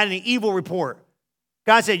Israel that had an evil report?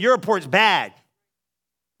 God said, your report's bad.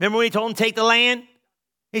 Remember when he told them, take the land?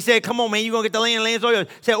 He said, come on, man, you're going to get the land. Land's all yours.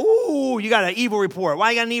 He said, ooh, you got an evil report.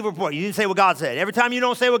 Why you got an evil report? You didn't say what God said. Every time you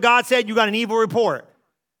don't say what God said, you got an evil report.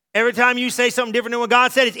 Every time you say something different than what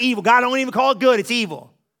God said, it's evil. God don't even call it good. It's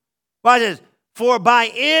evil. Watch this. For by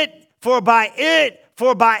it,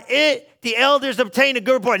 the elders obtained a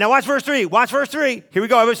good report. Now watch verse 3. Watch verse 3. Here we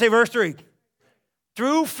go. Everybody say verse 3.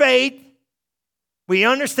 Through faith, we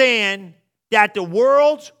understand that the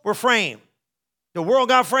worlds were framed. The world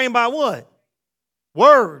got framed by what?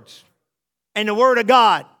 Words. And the word of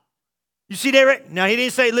God. You see that? Right? Now, he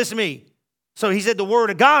didn't say, listen to me. So he said the word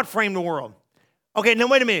of God framed the world. Okay, now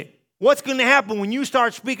wait a minute. What's going to happen when you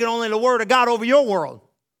start speaking only the word of God over your world?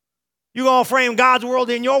 You're going to frame God's world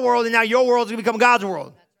in your world, and now your world's going to become God's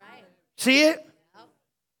world. That's right. See it?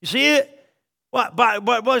 You see it? But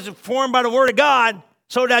was it formed by the word of God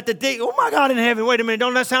so that the thing, oh my God in heaven, wait a minute,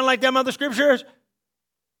 don't that sound like them other scriptures?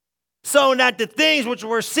 So that the things which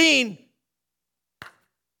were seen,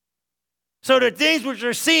 so the things which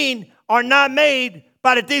are seen are not made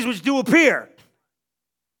by the things which do appear.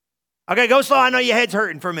 Okay, go slow. I know your head's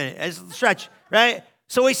hurting for a minute. It's a stretch, right?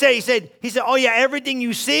 So he said, oh yeah, everything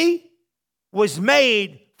you see was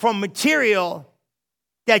made from material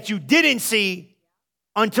that you didn't see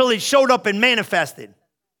until it showed up and manifested.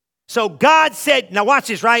 So God said, now watch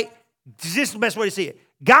this, right? This is the best way to see it.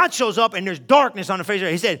 God shows up and there's darkness on the face of the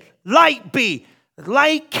earth. He said, light be.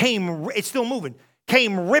 Light came, it's still moving,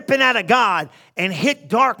 came ripping out of God and hit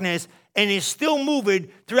darkness and is still moving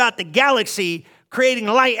throughout the galaxy, creating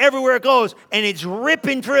light everywhere it goes, and it's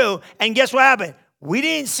ripping through. And guess what happened? We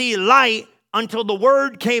didn't see light until the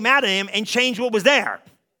word came out of him and changed what was there.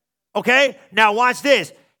 Okay? Now watch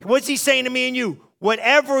this. What's he saying to me and you?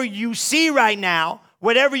 Whatever you see right now,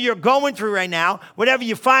 whatever you're going through right now, whatever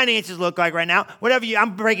your finances look like right now,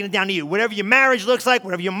 I'm breaking it down to you, whatever your marriage looks like,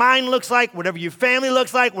 whatever your mind looks like, whatever your family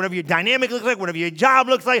looks like, whatever your dynamic looks like, whatever your job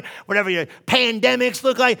looks like, whatever your pandemics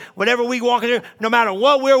look like, whatever we walking through, no matter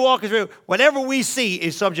what we're walking through, whatever we see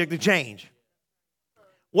is subject to change.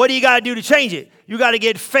 What do you got to do to change it? You got to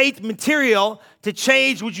get faith material to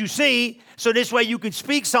change what you see, so this way you can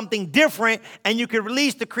speak something different and you can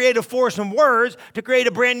release the creative force and words to create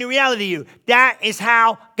a brand new reality to you. That is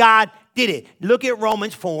how God did it. Look at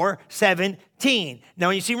Romans 4:17. Now,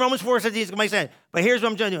 when you see Romans 4:17, it's going to make sense. But here's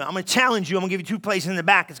what I'm going to do. I'm going to challenge you. I'm going to give you 2 places in the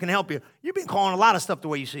back. It's going to help you. You've been calling a lot of stuff the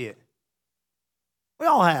way you see it. We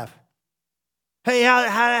all have. Hey,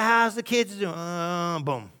 how's the kids doing?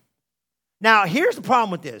 Boom. Now, here's the problem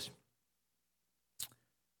with this.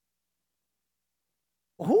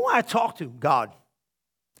 Who I talk to? God.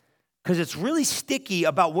 Because it's really sticky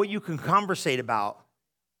about what you can conversate about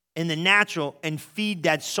in the natural and feed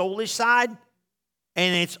that soulish side.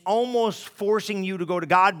 And it's almost forcing you to go to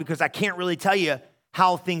God because I can't really tell you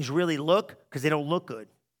how things really look because they don't look good.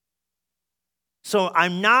 So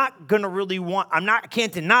I'm not going to really I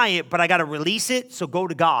can't deny it, but I got to release it. So go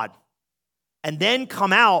to God. And then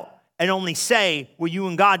come out and only say what you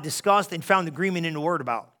and God discussed and found agreement in the word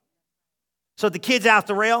about. So if the kid's off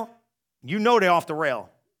the rail, you know they're off the rail.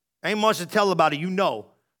 Ain't much to tell about it, you know.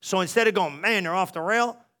 So instead of going, man, they're off the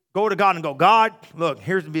rail, go to God and go, God, look,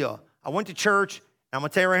 here's the deal. I went to church, and I'm going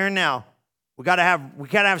to tell you right here now, we gotta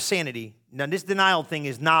have sanity. Now, this denial thing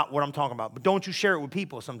is not what I'm talking about, but don't you share it with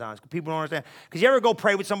people sometimes, because people don't understand. Because you ever go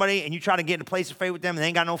pray with somebody, and you try to get in a place of faith with them, and they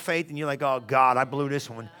ain't got no faith, and you're like, oh, God, I blew this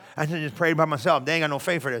one. I just prayed by myself. They ain't got no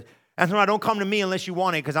faith for this. That's why don't come to me unless you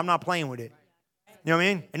want it, because I'm not playing with it. You know what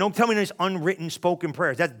I mean? And don't tell me these unwritten spoken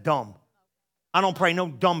prayers. That's dumb. I don't pray no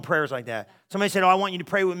dumb prayers like that. Somebody said, oh, I want you to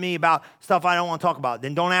pray with me about stuff I don't want to talk about.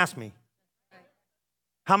 Then don't ask me.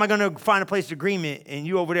 How am I going to find a place of agreement and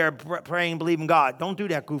you over there praying and believing God? Don't do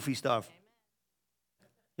that goofy stuff.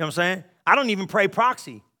 You know what I'm saying? I don't even pray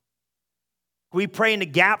proxy. We pray in the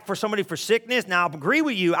gap for somebody for sickness. Now, I'll agree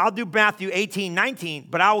with you. I'll do Matthew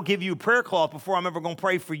 18:19, but I will give you a prayer cloth before I'm ever going to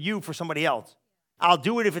pray for you for somebody else. I'll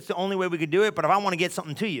do it if it's the only way we could do it, but if I want to get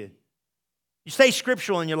something to you. You stay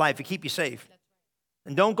scriptural in your life to keep you safe.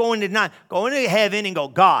 And don't go into heaven and go,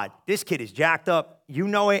 God, this kid is jacked up. You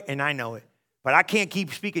know it, and I know it. But I can't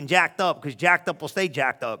keep speaking jacked up because jacked up will stay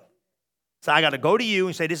jacked up. So I got to go to you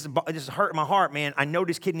and say, this is hurting my heart, man. I know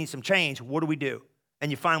this kid needs some change. What do we do?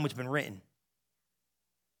 And you find what's been written.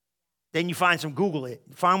 Then you find some Google it.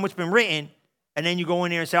 You find what's been written, and then you go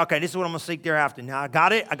in there and say, okay, this is what I'm going to seek thereafter. Now I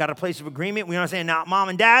got it. I got a place of agreement. We understand now, Mom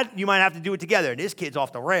and Dad, you might have to do it together. This kid's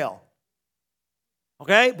off the rail.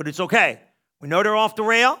 Okay? But it's okay. We know they're off the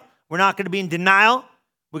rail. We're not going to be in denial.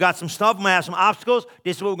 We got some stuff. We're going to have some obstacles.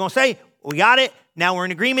 This is what we're going to say. We got it. Now we're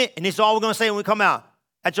in agreement, and this is all we're going to say when we come out.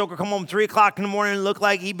 That joker come home 3 o'clock in the morning and look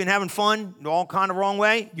like he'd been having fun, all kind of wrong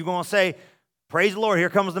way. You're going to say, praise the Lord, here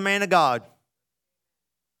comes the man of God.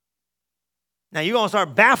 Now, you're going to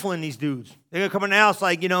start baffling these dudes. They're going to come in the house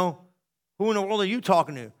like, who in the world are you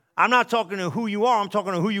talking to? I'm not talking to who you are. I'm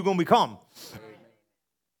talking to who you're going to become.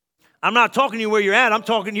 I'm not talking to you where you're at. I'm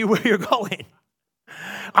talking to you where you're going.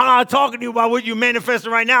 I'm not talking to you about what you're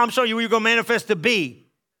manifesting right now. I'm showing you what you're going to manifest to be.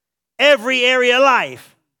 Every area of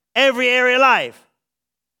life. Every area of life.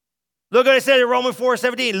 Look at what it says in Romans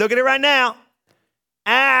 4:17. Look at it right now.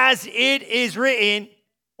 As it is written,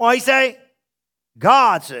 what he say?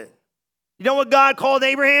 God said. You know what God called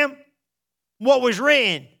Abraham? What was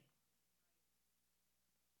written.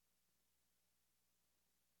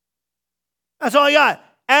 That's all you got.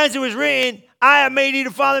 As it was written, I have made thee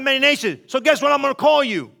the father of many nations. So guess what I'm going to call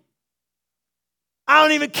you? I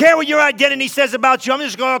don't even care what your identity says about you. I'm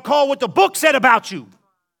just going to call what the book said about you.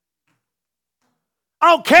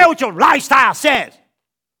 I don't care what your lifestyle says.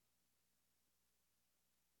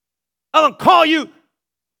 I'm going to call you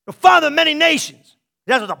the father of many nations.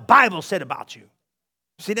 That's what the Bible said about you.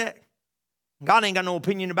 See that? God ain't got no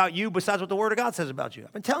opinion about you besides what the Word of God says about you.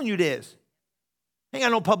 I've been telling you this. Ain't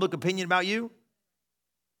got no public opinion about you.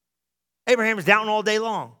 Abraham is doubting all day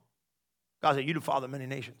long. God said, you the father of many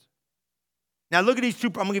nations. Now look at these two.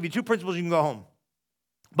 I'm going to give you two principles. You can go home.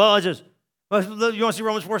 But you want to see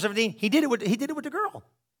Romans 4:17? He did it with the girl.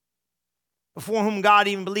 Before whom God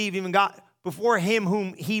even believed, even God, before him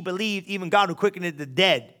whom he believed, even God who quickened the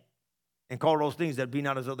dead and called those things that be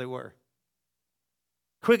not as though they were.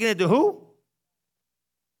 Quickened to who?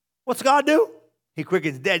 What's God do? He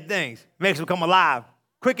quickens dead things, makes them come alive.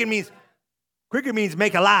 Quicken means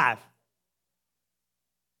make alive.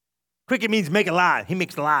 Quicken means make alive. He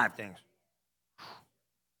makes alive things.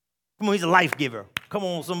 Come on, he's a life giver. Come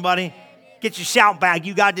on, somebody. Get your shout back.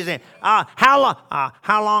 You got this in. How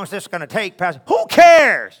long is this going to take, Pastor? Who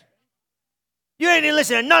cares? You ain't even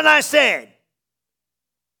listening to nothing I said.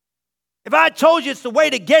 If I told you it's the way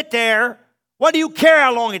to get there, what do you care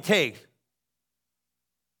how long it takes?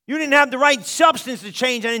 You didn't have the right substance to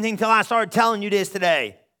change anything until I started telling you this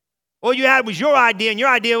today. All you had was your idea, and your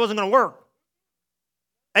idea wasn't going to work.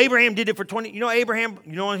 Abraham did it for 20. You know Abraham,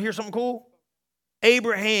 you want to hear something cool?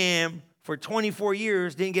 Abraham, for 24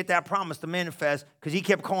 years, didn't get that promise to manifest because he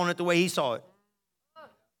kept calling it the way he saw it.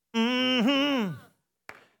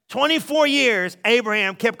 24 years,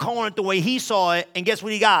 Abraham kept calling it the way he saw it, and guess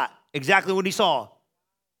what he got? Exactly what he saw.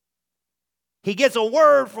 He gets a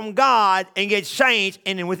word from God and gets changed,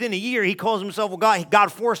 and then within a year, he calls himself a God.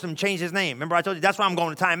 God forced him to change his name. Remember, I told you that's why I'm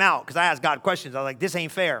going to time out, because I asked God questions. I was like, this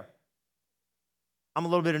ain't fair. I'm a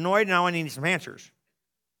little bit annoyed, and now I need some answers.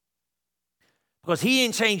 Because he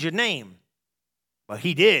didn't change your name, but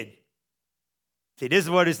he did. See, this is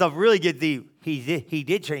where this stuff really gets deep. He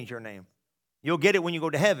did change your name. You'll get it when you go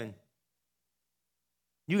to heaven.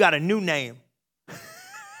 You got a new name.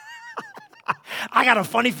 I got a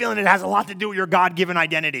funny feeling it has a lot to do with your God-given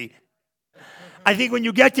identity. I think when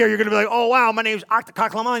you get there, you're going to be like, oh, wow, my name's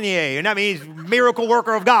Octacoclamanier, and that means miracle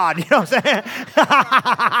worker of God. You know what I'm saying?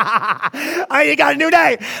 I got a new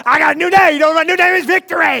name. I got a new name. You know what my new name is?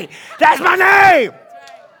 Victory. That's my name.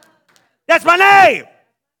 That's my name.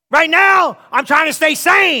 Right now, I'm trying to stay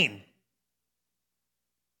sane.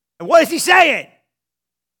 And what is he saying?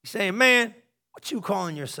 He's saying, man, what you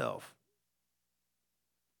calling yourself?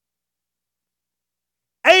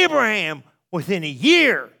 Abraham, within a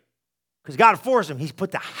year, because God forced him, he's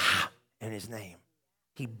put the ha in his name.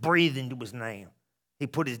 He breathed into his name. He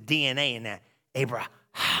put his DNA in that. Abraham.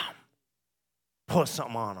 Put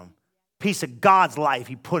something on him. Piece of God's life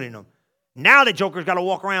he put in him. Now the joker's got to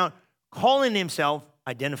walk around calling himself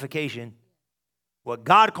identification, what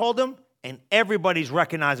God called him, and everybody's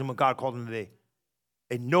recognizing what God called him to be.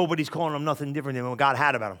 And nobody's calling him nothing different than what God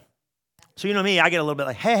had about him. So you know me, I get a little bit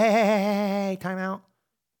like, hey, time out.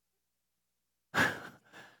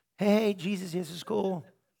 Hey, Jesus, this is cool.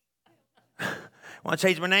 Want to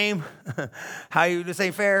change my name? How you? This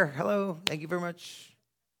ain't fair. Hello, thank you very much.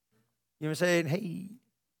 You know what I'm saying? Hey,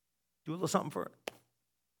 do a little something for it.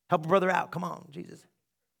 Help a brother out. Come on, Jesus.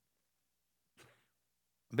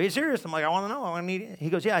 I'm being serious. I'm like, I want to know. I want to need it.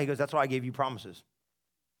 He goes, yeah. He goes, that's why I gave you promises.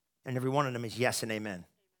 And every one of them is yes and amen.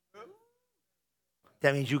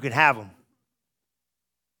 That means you can have them.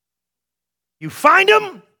 You find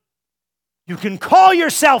them. You can call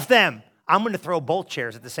yourself them. I'm going to throw both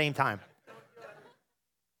chairs at the same time.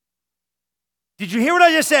 Did you hear what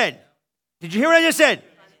I just said? Did you hear what I just said?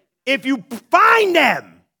 If you find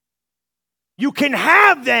them, you can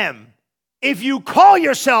have them if you call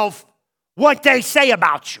yourself what they say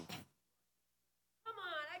about you.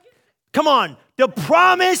 Come on. The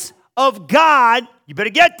promise of God, you better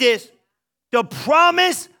get this. The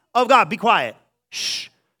promise of God, be quiet. Shh.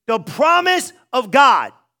 The promise of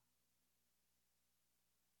God.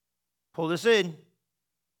 Pull this in.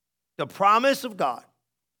 The promise of God.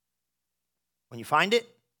 When you find it,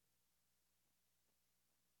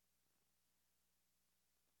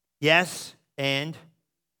 yes, and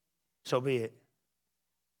so be it.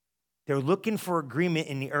 They're looking for agreement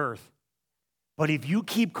in the earth. But if you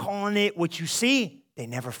keep calling it what you see, they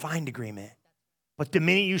never find agreement. But the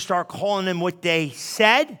minute you start calling them what they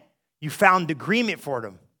said, you found agreement for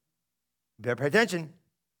them. You better pay attention.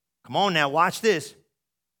 Come on now, watch this.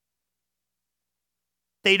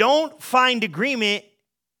 They don't find agreement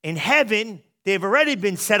in heaven. They've already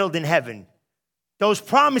been settled in heaven. Those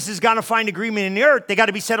promises got to find agreement in the earth. They got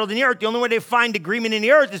to be settled in the earth. The only way they find agreement in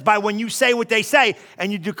the earth is by when you say what they say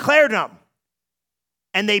and you declare them.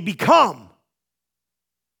 And they become.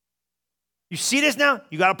 You see this now?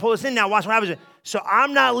 You got to pull this in now. Watch what happens. So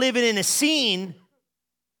I'm not living in a seen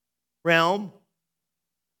realm.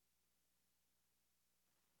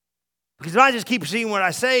 Because if I just keep seeing what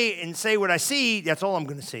I say and say what I see, that's all I'm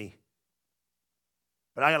going to see.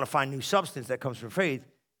 But I got to find new substance that comes from faith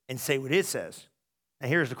and say what it says. And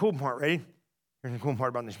here's the cool part, ready? Here's the cool part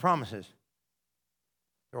about these promises.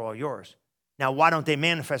 They're all yours. Now, why don't they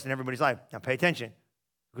manifest in everybody's life? Now, pay attention.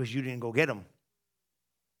 Because you didn't go get them.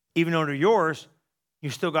 Even though they're yours, you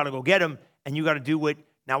still got to go get them, and you got to do what.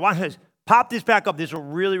 Now, watch this. Pop this back up. This will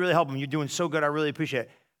really, really help them. You're doing so good. I really appreciate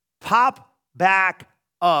it. Pop back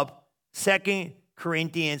up 2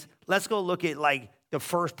 Corinthians. Let's go look at like the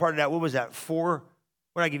first part of that. What was that? 4,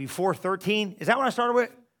 what did I give you? 4:13? Is that what I started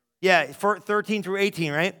with? Yeah, 13 through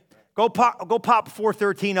 18, right? Go pop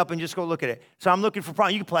 4:13 up and just go look at it. So I'm looking for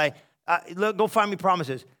promises. You can play. Go find me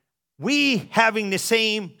promises. We having the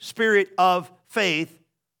same spirit of faith,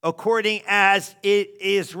 according as it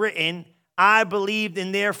is written, I believed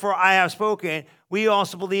and therefore I have spoken. We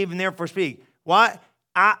also believe and therefore speak. What?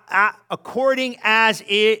 According as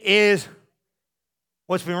it is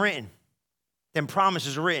what's been written. Then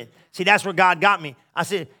promises are written. See, that's where God got me. I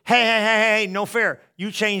said, hey, no fair. You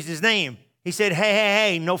changed his name. He said,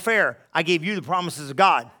 hey, no fair. I gave you the promises of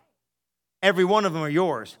God. Every one of them are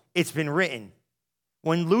yours. It's been written.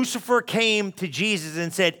 When Lucifer came to Jesus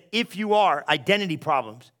and said, if you are, identity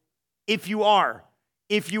problems, if you are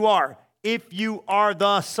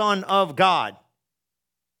the Son of God,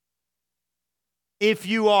 if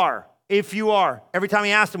you are, every time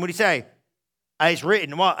he asked him, what did he say? It's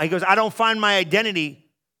written. Well, he goes, I don't find my identity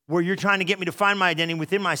where you're trying to get me to find my identity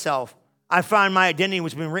within myself. I find my identity in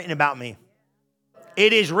what's been written about me.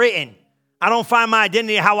 It is written. I don't find my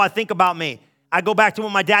identity in how I think about me. I go back to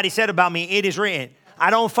what my daddy said about me. It is written. I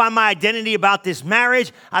don't find my identity about this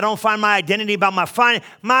marriage. I don't find my identity about my finances.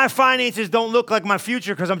 My finances don't look like my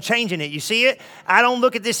future because I'm changing it. You see it? I don't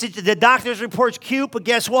look at this. The doctor's report's cute, but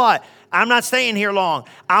guess what? I'm not staying here long.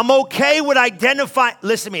 I'm okay with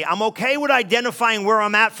listen to me. I'm okay with identifying where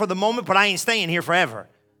I'm at for the moment, but I ain't staying here forever.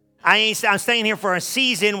 I'm staying here for a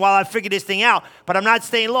season while I figure this thing out, but I'm not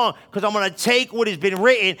staying long because I'm going to take what has been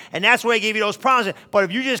written, and that's why I gave you those promises. But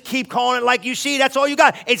if you just keep calling it like you see, that's all you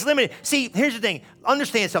got. It's limited. See, here's the thing.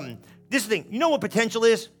 Understand something. This is the thing. You know what potential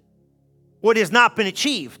is? What has not been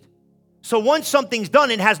achieved. So once something's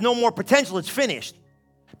done, it has no more potential. It's finished.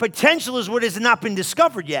 Potential is what has not been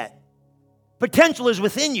discovered yet. Potential is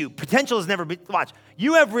within you. Potential has never been, watch.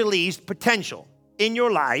 You have released potential in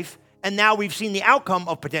your life, and now we've seen the outcome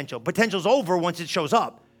of potential. Potential's over once it shows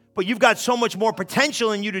up. But you've got so much more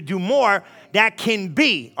potential in you to do more that can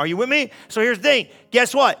be. Are you with me? So here's the thing.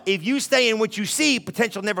 Guess what? If you stay in what you see,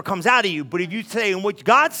 potential never comes out of you. But if you stay in what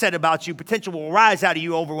God said about you, potential will rise out of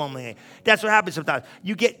you overwhelmingly. That's what happens sometimes.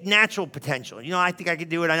 You get natural potential. You know, I think I can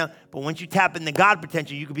do it, I know. But once you tap into God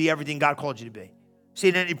potential, you can be everything God called you to be. See,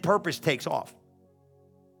 then the purpose takes off.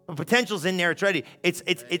 But potential's in there, it's ready. It's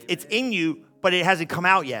in you, but it hasn't come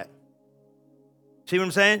out yet. See what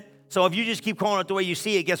I'm saying? So if you just keep calling it the way you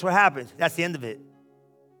see it, guess what happens? That's the end of it.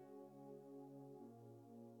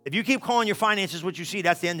 If you keep calling your finances what you see,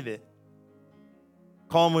 that's the end of it.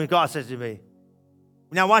 Call them what God says to be.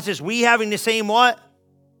 Now watch this. We having the same what?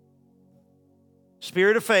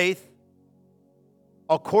 Spirit of faith.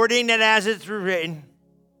 According that as it's written,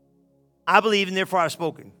 I believe and therefore I've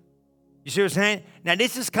spoken. You see what I'm saying? Now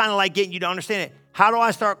this is kind of like getting you to understand it. How do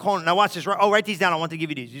I start calling? Now watch this. Write these down. I want to give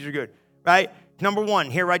you these. These are good. Right? Number one,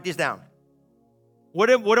 here, write this down. What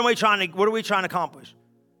are we trying to accomplish?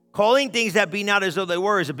 Calling things that be not as though they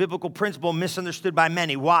were is a biblical principle misunderstood by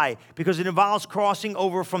many. Why? Because it involves crossing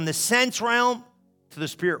over from the sense realm to the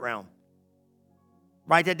spirit realm.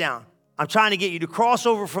 Write that down. I'm trying to get you to cross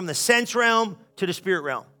over from the sense realm to the spirit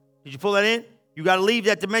realm. Did you pull that in? You got to leave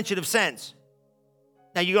that dimension of sense.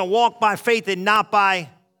 Now you're going to walk by faith and not by,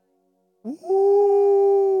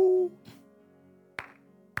 ooh.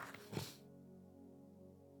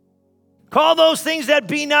 Call those things that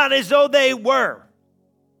be not as though they were.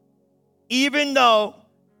 Even though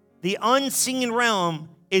the unseen realm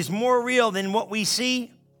is more real than what we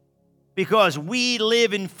see, because we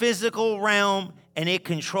live in physical realm and it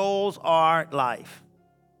controls our life.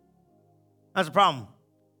 That's the problem.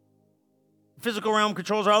 Physical realm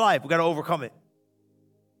controls our life. We've got to overcome it.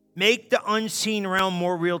 Make the unseen realm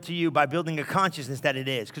more real to you by building a consciousness that it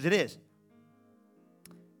is, because it is.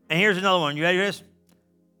 And here's another one. You ready for this?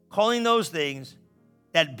 Calling those things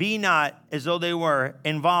that be not as though they were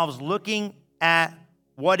involves looking at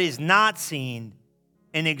what is not seen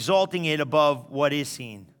and exalting it above what is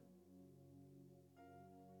seen.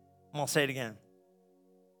 I'll say it again.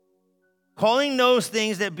 Calling those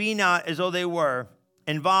things that be not as though they were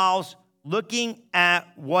involves looking at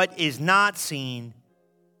what is not seen,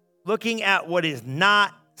 looking at what is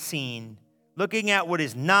not seen, looking at what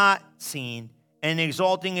is not seen, and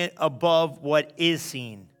exalting it above what is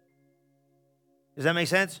seen. Does that make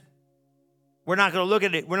sense? We're not going to look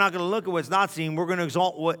at it. We're not going to look at what's not seen. We're going to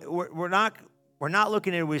exalt what we're not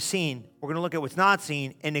looking at what's seen. We're going to look at what's not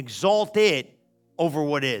seen and exalt it over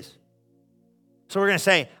what is. So we're going to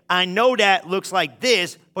say, I know that looks like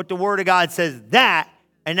this, but the Word of God says that,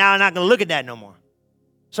 and now I'm not going to look at that no more.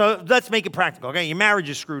 So let's make it practical, okay? Your marriage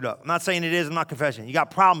is screwed up. I'm not saying it is. I'm not confessing. You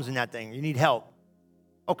got problems in that thing. You need help.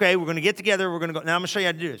 Okay, we're going to get together. We're going to go. Now I'm going to show you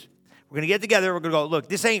how to do this. We're going to get together. We're going to go, look,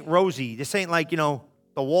 this ain't rosy. This ain't like, the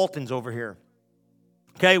Waltons over here.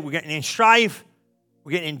 Okay, we're getting in strife.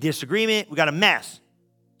 We're getting in disagreement. We got a mess.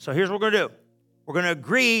 So here's what we're going to do. We're going to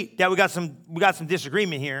agree that we got some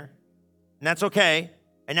disagreement here. And that's okay.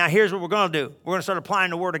 And now here's what we're going to do. We're going to start applying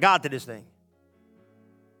the Word of God to this thing.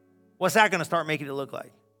 What's that going to start making it look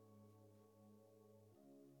like?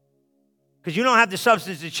 Because you don't have the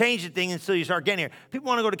substance to change the thing until you start getting here. People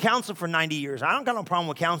want to go to counseling for 90 years. I don't got no problem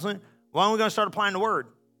with counseling. Why aren't we going to start applying the Word?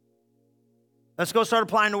 Let's go start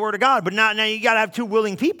applying the Word of God. But now you got to have two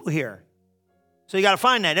willing people here. So you got to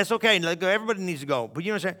find that. That's okay. Everybody needs to go. But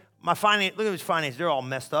you know what I'm saying? Look at his finances. They're all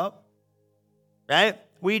messed up. Right?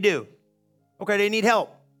 What do you do? Okay, they need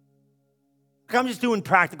help. I'm just doing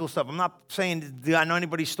practical stuff. I'm not saying, do I know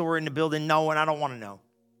anybody's story in the building? No, and I don't want to know.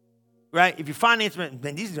 Right? If your finances,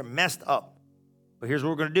 then these are messed up. But here's what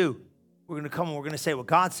we're going to do. We're going to come and we're going to say what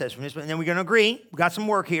God says from this, and then we're going to agree. We got some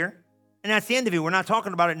work here. And that's the end of it. We're not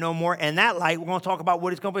talking about it no more. And that light, we're going to talk about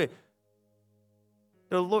what it's going to be.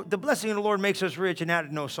 The blessing of the Lord makes us rich and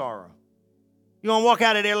added no sorrow. You're going to walk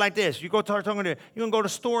out of there like this. You go start talking to, you're going to go to the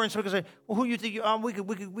store and somebody can say, well, who you think you are? We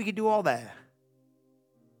could do all that.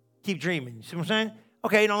 Keep dreaming. You see what I'm saying?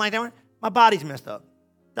 Okay, you don't like that one? My body's messed up.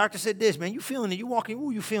 Doctor said this, man. You feeling it. You walking,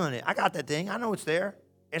 ooh, you feeling it. I got that thing. I know it's there.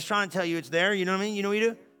 It's trying to tell you it's there. You know what I mean? You know what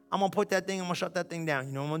you do? I'm going to put that thing, I'm going to shut that thing down.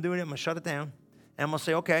 You know what I'm going to do with it? I'm going to shut it down. And I'm going to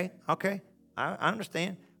say, okay, I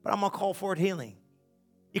understand. But I'm going to call for it healing.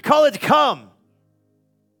 You call it to come.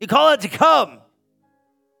 You call it to come.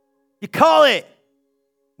 You call it.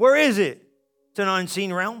 Where is it? It's an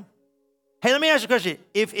unseen realm. Hey, let me ask you a question.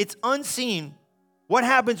 If it's unseen, what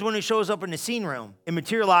happens when it shows up in the seen realm? It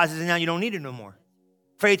materializes and now you don't need it no more.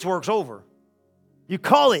 Faith's work's over. You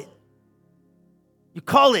call it. You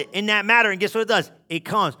call it in that matter, and guess what it does? It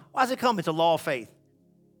comes. Why does it come? It's a law of faith.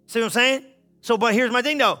 See what I'm saying? So, but here's my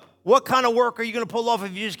thing though. What kind of work are you going to pull off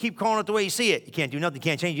if you just keep calling it the way you see it? You can't do nothing. You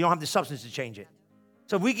can't change it. You don't have the substance to change it.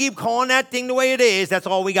 So if we keep calling that thing the way it is, that's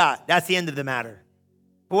all we got. That's the end of the matter.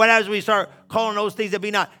 But what happens when we start calling those things that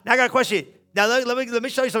be not? Now I got a question. Now let me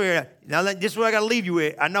show you something here. Now this is what I got to leave you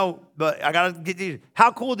with. I know, but I got to get these.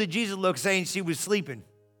 How cool did Jesus look saying she was sleeping?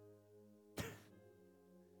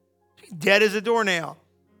 She's dead as a doornail.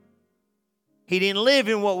 He didn't live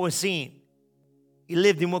in what was seen. He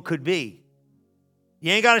lived in what could be.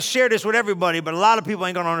 You ain't got to share this with everybody, but a lot of people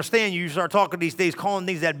ain't going to understand you. You start talking these things, calling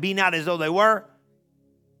things that be not as though they were.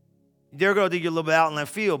 They're going to think you're a little bit out in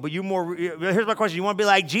left field. But here's my question. You want to be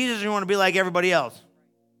like Jesus or you want to be like everybody else?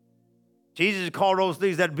 Jesus called those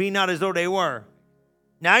things that be not as though they were.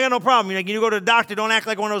 Now, I got no problem. You go to the doctor, don't act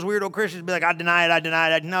like one of those weirdo Christians. Be like, I deny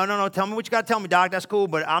it. No. Tell me what you got to tell me, doc. That's cool,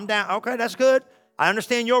 but I'm down. Okay, that's good. I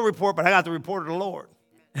understand your report, but I got the report of the Lord.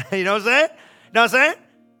 You know what I'm saying? You know what I'm saying?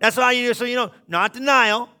 That's why you do. So, not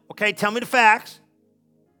denial. Okay, tell me the facts.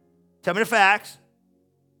 Tell me the facts.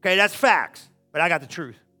 Okay, that's facts, but I got the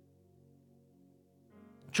truth.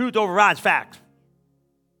 Truth overrides facts.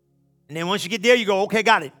 And then once you get there, you go, okay,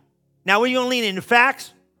 got it. Now, where are you going to lean in? The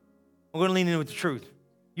facts? I'm going to lean in with the truth.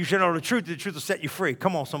 You should know the truth will set you free.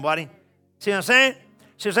 Come on, somebody. See what I'm saying?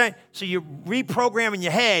 See what I'm saying? So you're reprogramming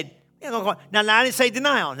your head. Now, I didn't say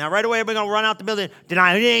denial. Now, right away, everybody's going to run out the building.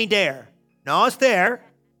 Denial, it ain't there. No, it's there.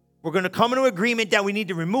 We're going to come into agreement that we need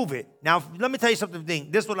to remove it. Now, let me tell you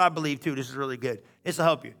something. This is what I believe, too. This is really good. This will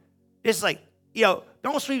help you. It's like,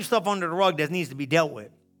 don't sweep stuff under the rug that needs to be dealt with.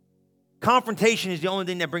 Confrontation is the only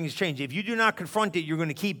thing that brings change. If you do not confront it, you're going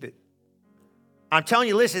to keep it. I'm telling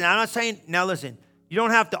you, listen, I'm not saying, now listen, you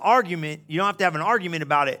don't have to have an argument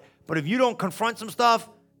about it. But if you don't confront some stuff,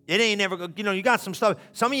 it ain't never, you got some stuff.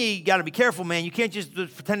 Some of you got to be careful, man. You can't just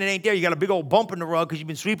pretend it ain't there. You got a big old bump in the rug because you've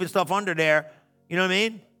been sweeping stuff under there. You know what I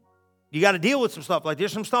mean? You got to deal with some stuff. Like,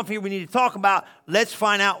 there's some stuff here we need to talk about. Let's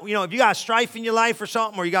find out, if you got strife in your life or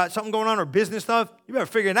something, or you got something going on or business stuff, you better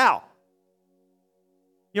figure it out.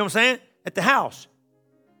 You know what I'm saying? At the house,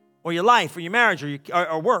 or your life, or your marriage,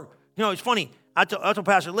 or work. It's funny. I told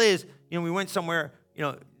Pastor Liz, we went somewhere,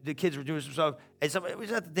 the kids were doing some stuff. And it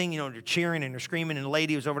was at the thing, they're cheering and they're screaming, and the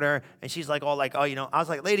lady was over there, and she's like, I was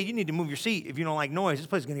like, lady, you need to move your seat if you don't like noise. This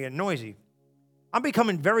place is going to get noisy. I'm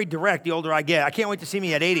becoming very direct the older I get. I can't wait to see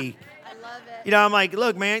me at 80. I love it. I'm like,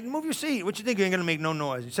 look, man, move your seat. What you think? You ain't going to make no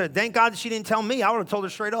noise. He said, thank God that she didn't tell me. I would have told her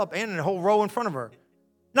straight up, and in the whole row in front of her.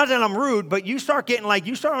 Not that I'm rude, but you start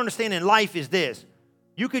understanding life is this.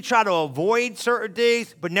 You could try to avoid certain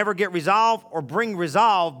things, but never get resolved, or bring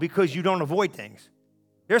resolve because you don't avoid things.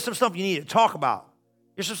 There's some stuff you need to talk about.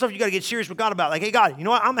 There's some stuff you got to get serious with God about. Like, hey, God, you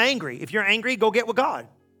know what? I'm angry. If you're angry, go get with God.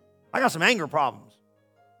 I got some anger problems.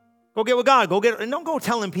 Go get with God. And don't go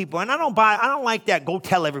telling people. And I don't like that go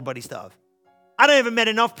tell everybody stuff. I don't even met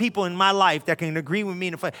enough people in my life that can agree with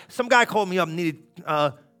me. Some guy called me up and needed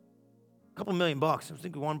a couple $1 million. I was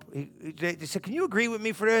thinking they said, can you agree with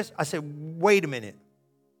me for this? I said, wait a minute.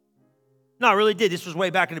 No, I really did. This was way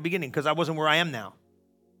back in the beginning because I wasn't where I am now.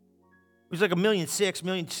 It was like $1.6 million,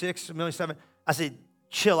 $1.7 million. I said,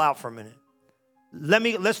 chill out for a minute.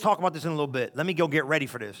 Let's talk about this in a little bit. Let me go get ready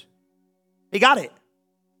for this. He got it.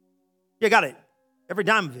 Yeah, got it. Every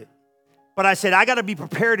dime of it. But I said, I got to be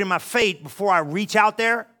prepared in my faith before I reach out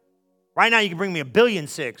there. Right now, you can bring me $1.6 billion.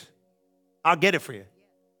 I'll get it for you.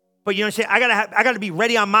 But you know what I'm saying? I got to be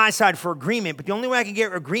ready on my side for agreement. But the only way I can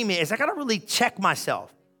get agreement is I got to really check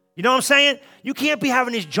myself. You know what I'm saying? You can't be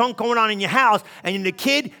having this junk going on in your house, and you're the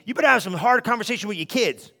kid, you better have some hard conversation with your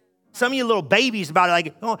kids. Some of you little babies about it,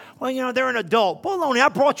 like, oh, well, they're an adult. Baloney, I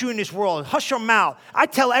brought you in this world. Hush your mouth. I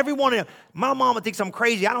tell everyone, my mama thinks I'm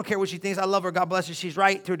crazy. I don't care what she thinks. I love her. God bless her. She's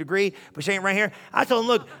right to a degree, but she ain't right here. I told them,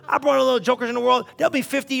 look, I brought a little jokers in the world. They'll be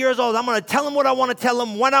 50 years old. I'm going to tell them what I want to tell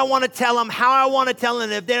them, when I want to tell them, how I want to tell them.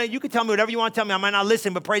 If they, you can tell me whatever you want to tell me. I might not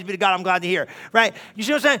listen, but praise be to God, I'm glad to hear. Right? You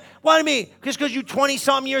see what I'm saying? What I mean? Just because you're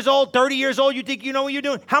 20-something years old, 30 years old, you think you know what you're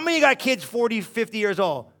doing? How many of you got kids 40, 50 years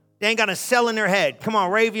old? They ain't got a cell in their head. Come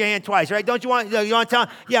on, wave your hand twice, right? Don't you want to tell?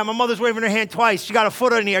 Yeah, my mother's waving her hand twice. She got a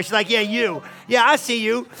foot in the air. She's like, yeah, you. Yeah, I see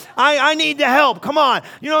you. I need the help. Come on.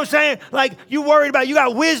 You know what I'm saying? Like, you worried about, you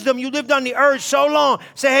got wisdom. You lived on the earth so long.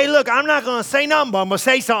 Say, hey, look, I'm not going to say nothing, but I'm going to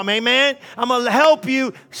say something, amen? I'm going to help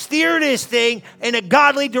you steer this thing in a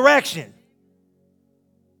godly direction.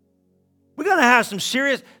 We're going to have some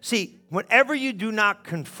serious, whenever you do not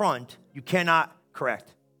confront, you cannot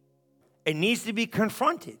correct. It needs to be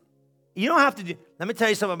confronted. You don't have to do, let me tell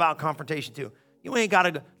you something about confrontation too. You ain't got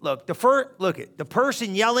to, look, the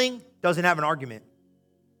person yelling doesn't have an argument.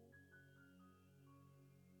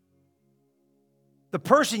 The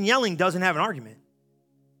person yelling doesn't have an argument.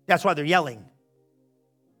 That's why they're yelling.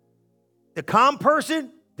 The calm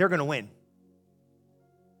person, they're going to win.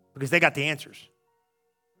 Because they got the answers.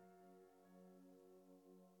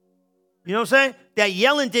 You know what I'm saying? That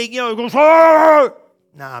yelling thing, it goes, oh!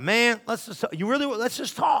 Nah, man, let's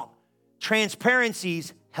just talk.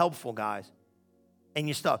 Transparency's helpful, guys. And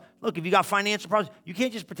your stuff. Look, if you got financial problems, you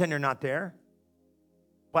can't just pretend they're not there.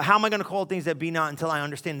 But how am I going to call things that be not until I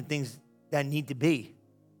understand the things that need to be?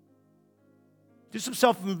 Do some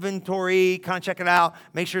self-inventory, kind of check it out,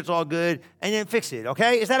 make sure it's all good, and then fix it,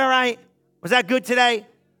 okay? Is that all right? Was that good today?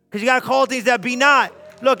 Because you got to call things that be not.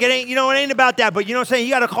 Look, it ain't about that, but you know what I'm saying?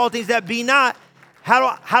 You got to call things that be not. How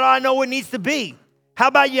do I know what needs to be? How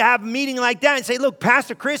about you have a meeting like that and say, look,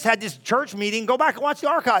 Pastor Chris had this church meeting. Go back and watch the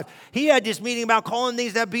archive. He had this meeting about calling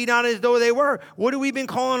things that be not as though they were. What have we been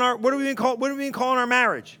calling our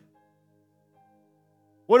marriage?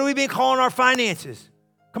 What have we been calling our finances?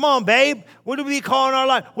 Come on, babe. What have we been calling our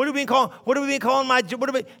life? What have we been calling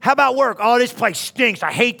how about work? Oh, this place stinks.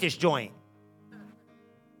 I hate this joint.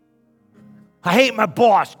 I hate my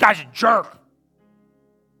boss. Guy's a jerk.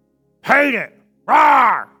 Hate it.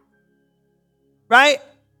 Rawr. Right?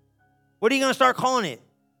 What are you going to start calling it?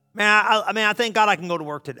 Man, I thank God I can go to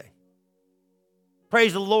work today.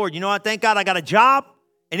 Praise the Lord. You know what? Thank God I got a job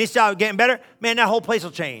and this job is getting better. Man, that whole place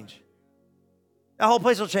will change. That whole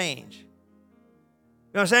place will change. You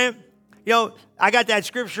know what I'm saying? You know, I got that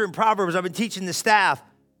scripture in Proverbs. I've been teaching the staff.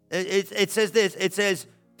 It says this. It says,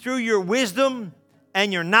 through your wisdom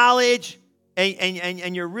and your knowledge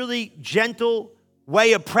and your really gentle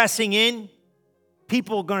way of pressing in,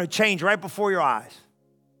 people are going to change right before your eyes.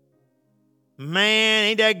 Man,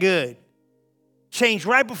 ain't that good? Change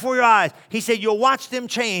right before your eyes. He said you'll watch them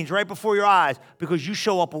change right before your eyes because you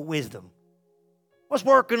show up with wisdom. What's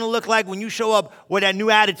work going to look like when you show up with that new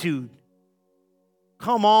attitude?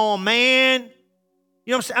 Come on, man.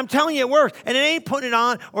 You know what I'm saying? I'm telling you it works. And it ain't putting it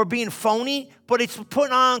on or being phony, but it's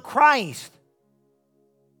putting on Christ.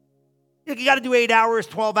 You got to do 8 hours,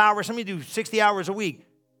 12 hours. Some of you do 60 hours a week.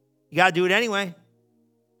 You got to do it anyway.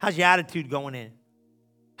 How's your attitude going in?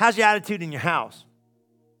 How's your attitude in your house?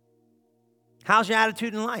 How's your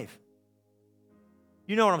attitude in life?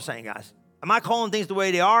 You know what I'm saying, guys. Am I calling things the way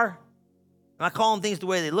they are? Am I calling things the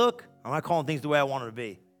way they look? Or am I calling things the way I want them to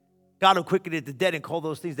be? God will quicken it to dead and call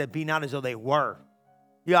those things that be not as though they were.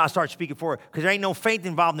 You got to start speaking for it because there ain't no faith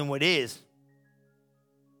involved in what is.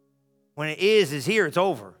 When it is here, it's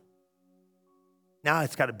over. Now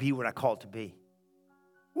it's got to be what I call it to be.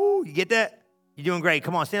 Woo, you get that? You're doing great.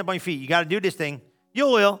 Come on, stand up on your feet. You got to do this thing. You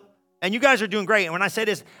will. And you guys are doing great. And when I say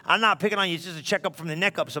this, I'm not picking on you. It's just a checkup from the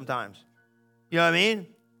neck up sometimes. You know what I mean?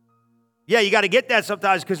 Yeah, you got to get that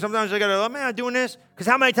sometimes because sometimes I got to, oh, man, I'm doing this. Because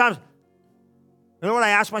how many times, you know what I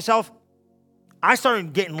asked myself? I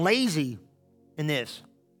started getting lazy in this.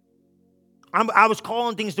 I was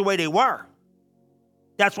calling things the way they were.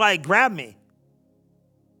 That's why it grabbed me.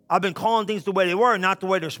 I've been calling things the way they were, not the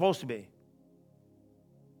way they're supposed to be.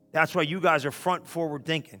 That's why you guys are front forward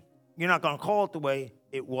thinking. You're not going to call it the way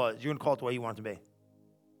it was. You're going to call it the way you want it to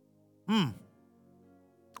be.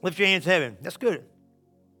 Lift your hands to heaven. That's good.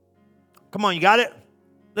 Come on, you got it?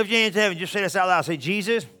 Lift your hands to heaven. Just say this out loud. Say,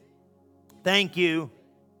 Jesus, thank you.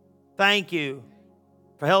 Thank you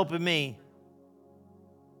for helping me.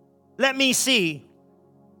 Let me see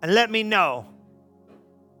and let me know.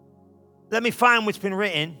 Let me find what's been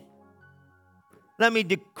written. Let me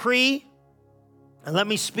decree and let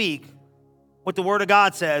me speak what the Word of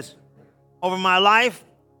God says over my life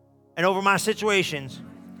and over my situations.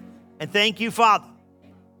 And thank you, Father.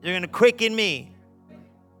 You're going to quicken me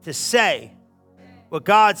to say what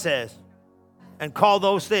God says and call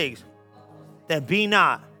those things that be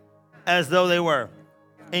not as though they were.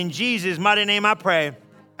 In Jesus' mighty name I pray.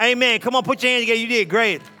 Amen. Come on, put your hands together. You did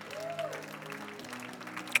great.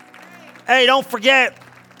 Hey, don't forget,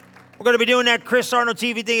 we're going to be doing that Chris Sarno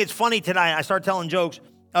TV thing. It's funny tonight. I start telling jokes.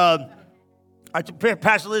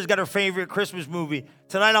 Pastor Liz got her favorite Christmas movie.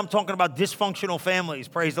 Tonight I'm talking about dysfunctional families.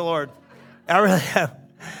 Praise the Lord. I really am.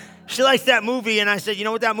 She likes that movie, and I said, you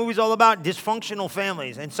know what that movie's all about? Dysfunctional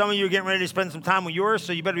families. And some of you are getting ready to spend some time with yours,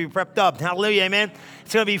 so you better be prepped up. Hallelujah, amen.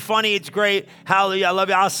 It's going to be funny. It's great. Hallelujah. I love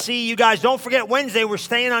you. I'll see you guys. Don't forget, Wednesday, we're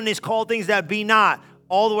staying on this Call Things That Be Not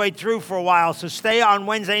all the way through for a while. So stay on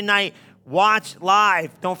Wednesday night. Watch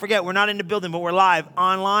live. Don't forget, we're not in the building, but we're live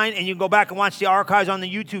online, and you can go back and watch the archives on the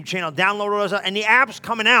YouTube channel. Download those, and the app's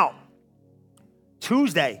coming out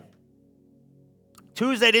Tuesday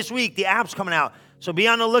this week. The app's coming out. So be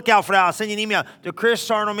on the lookout for that. I'll send you an email. The Chris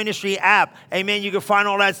Sarno Ministry app. Amen. You can find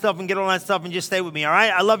all that stuff and get all that stuff and just stay with me, all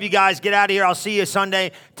right? I love you guys. Get out of here. I'll see you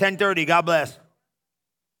Sunday, 10:30. God bless.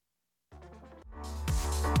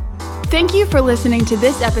 Thank you for listening to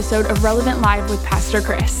this episode of Relevant Live with Pastor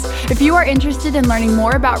Chris. If you are interested in learning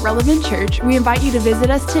more about Relevant Church, we invite you to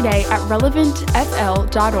visit us today at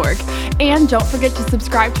relevantfl.org. And don't forget to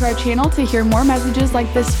subscribe to our channel to hear more messages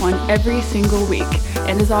like this one every single week.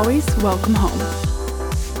 And as always, welcome home.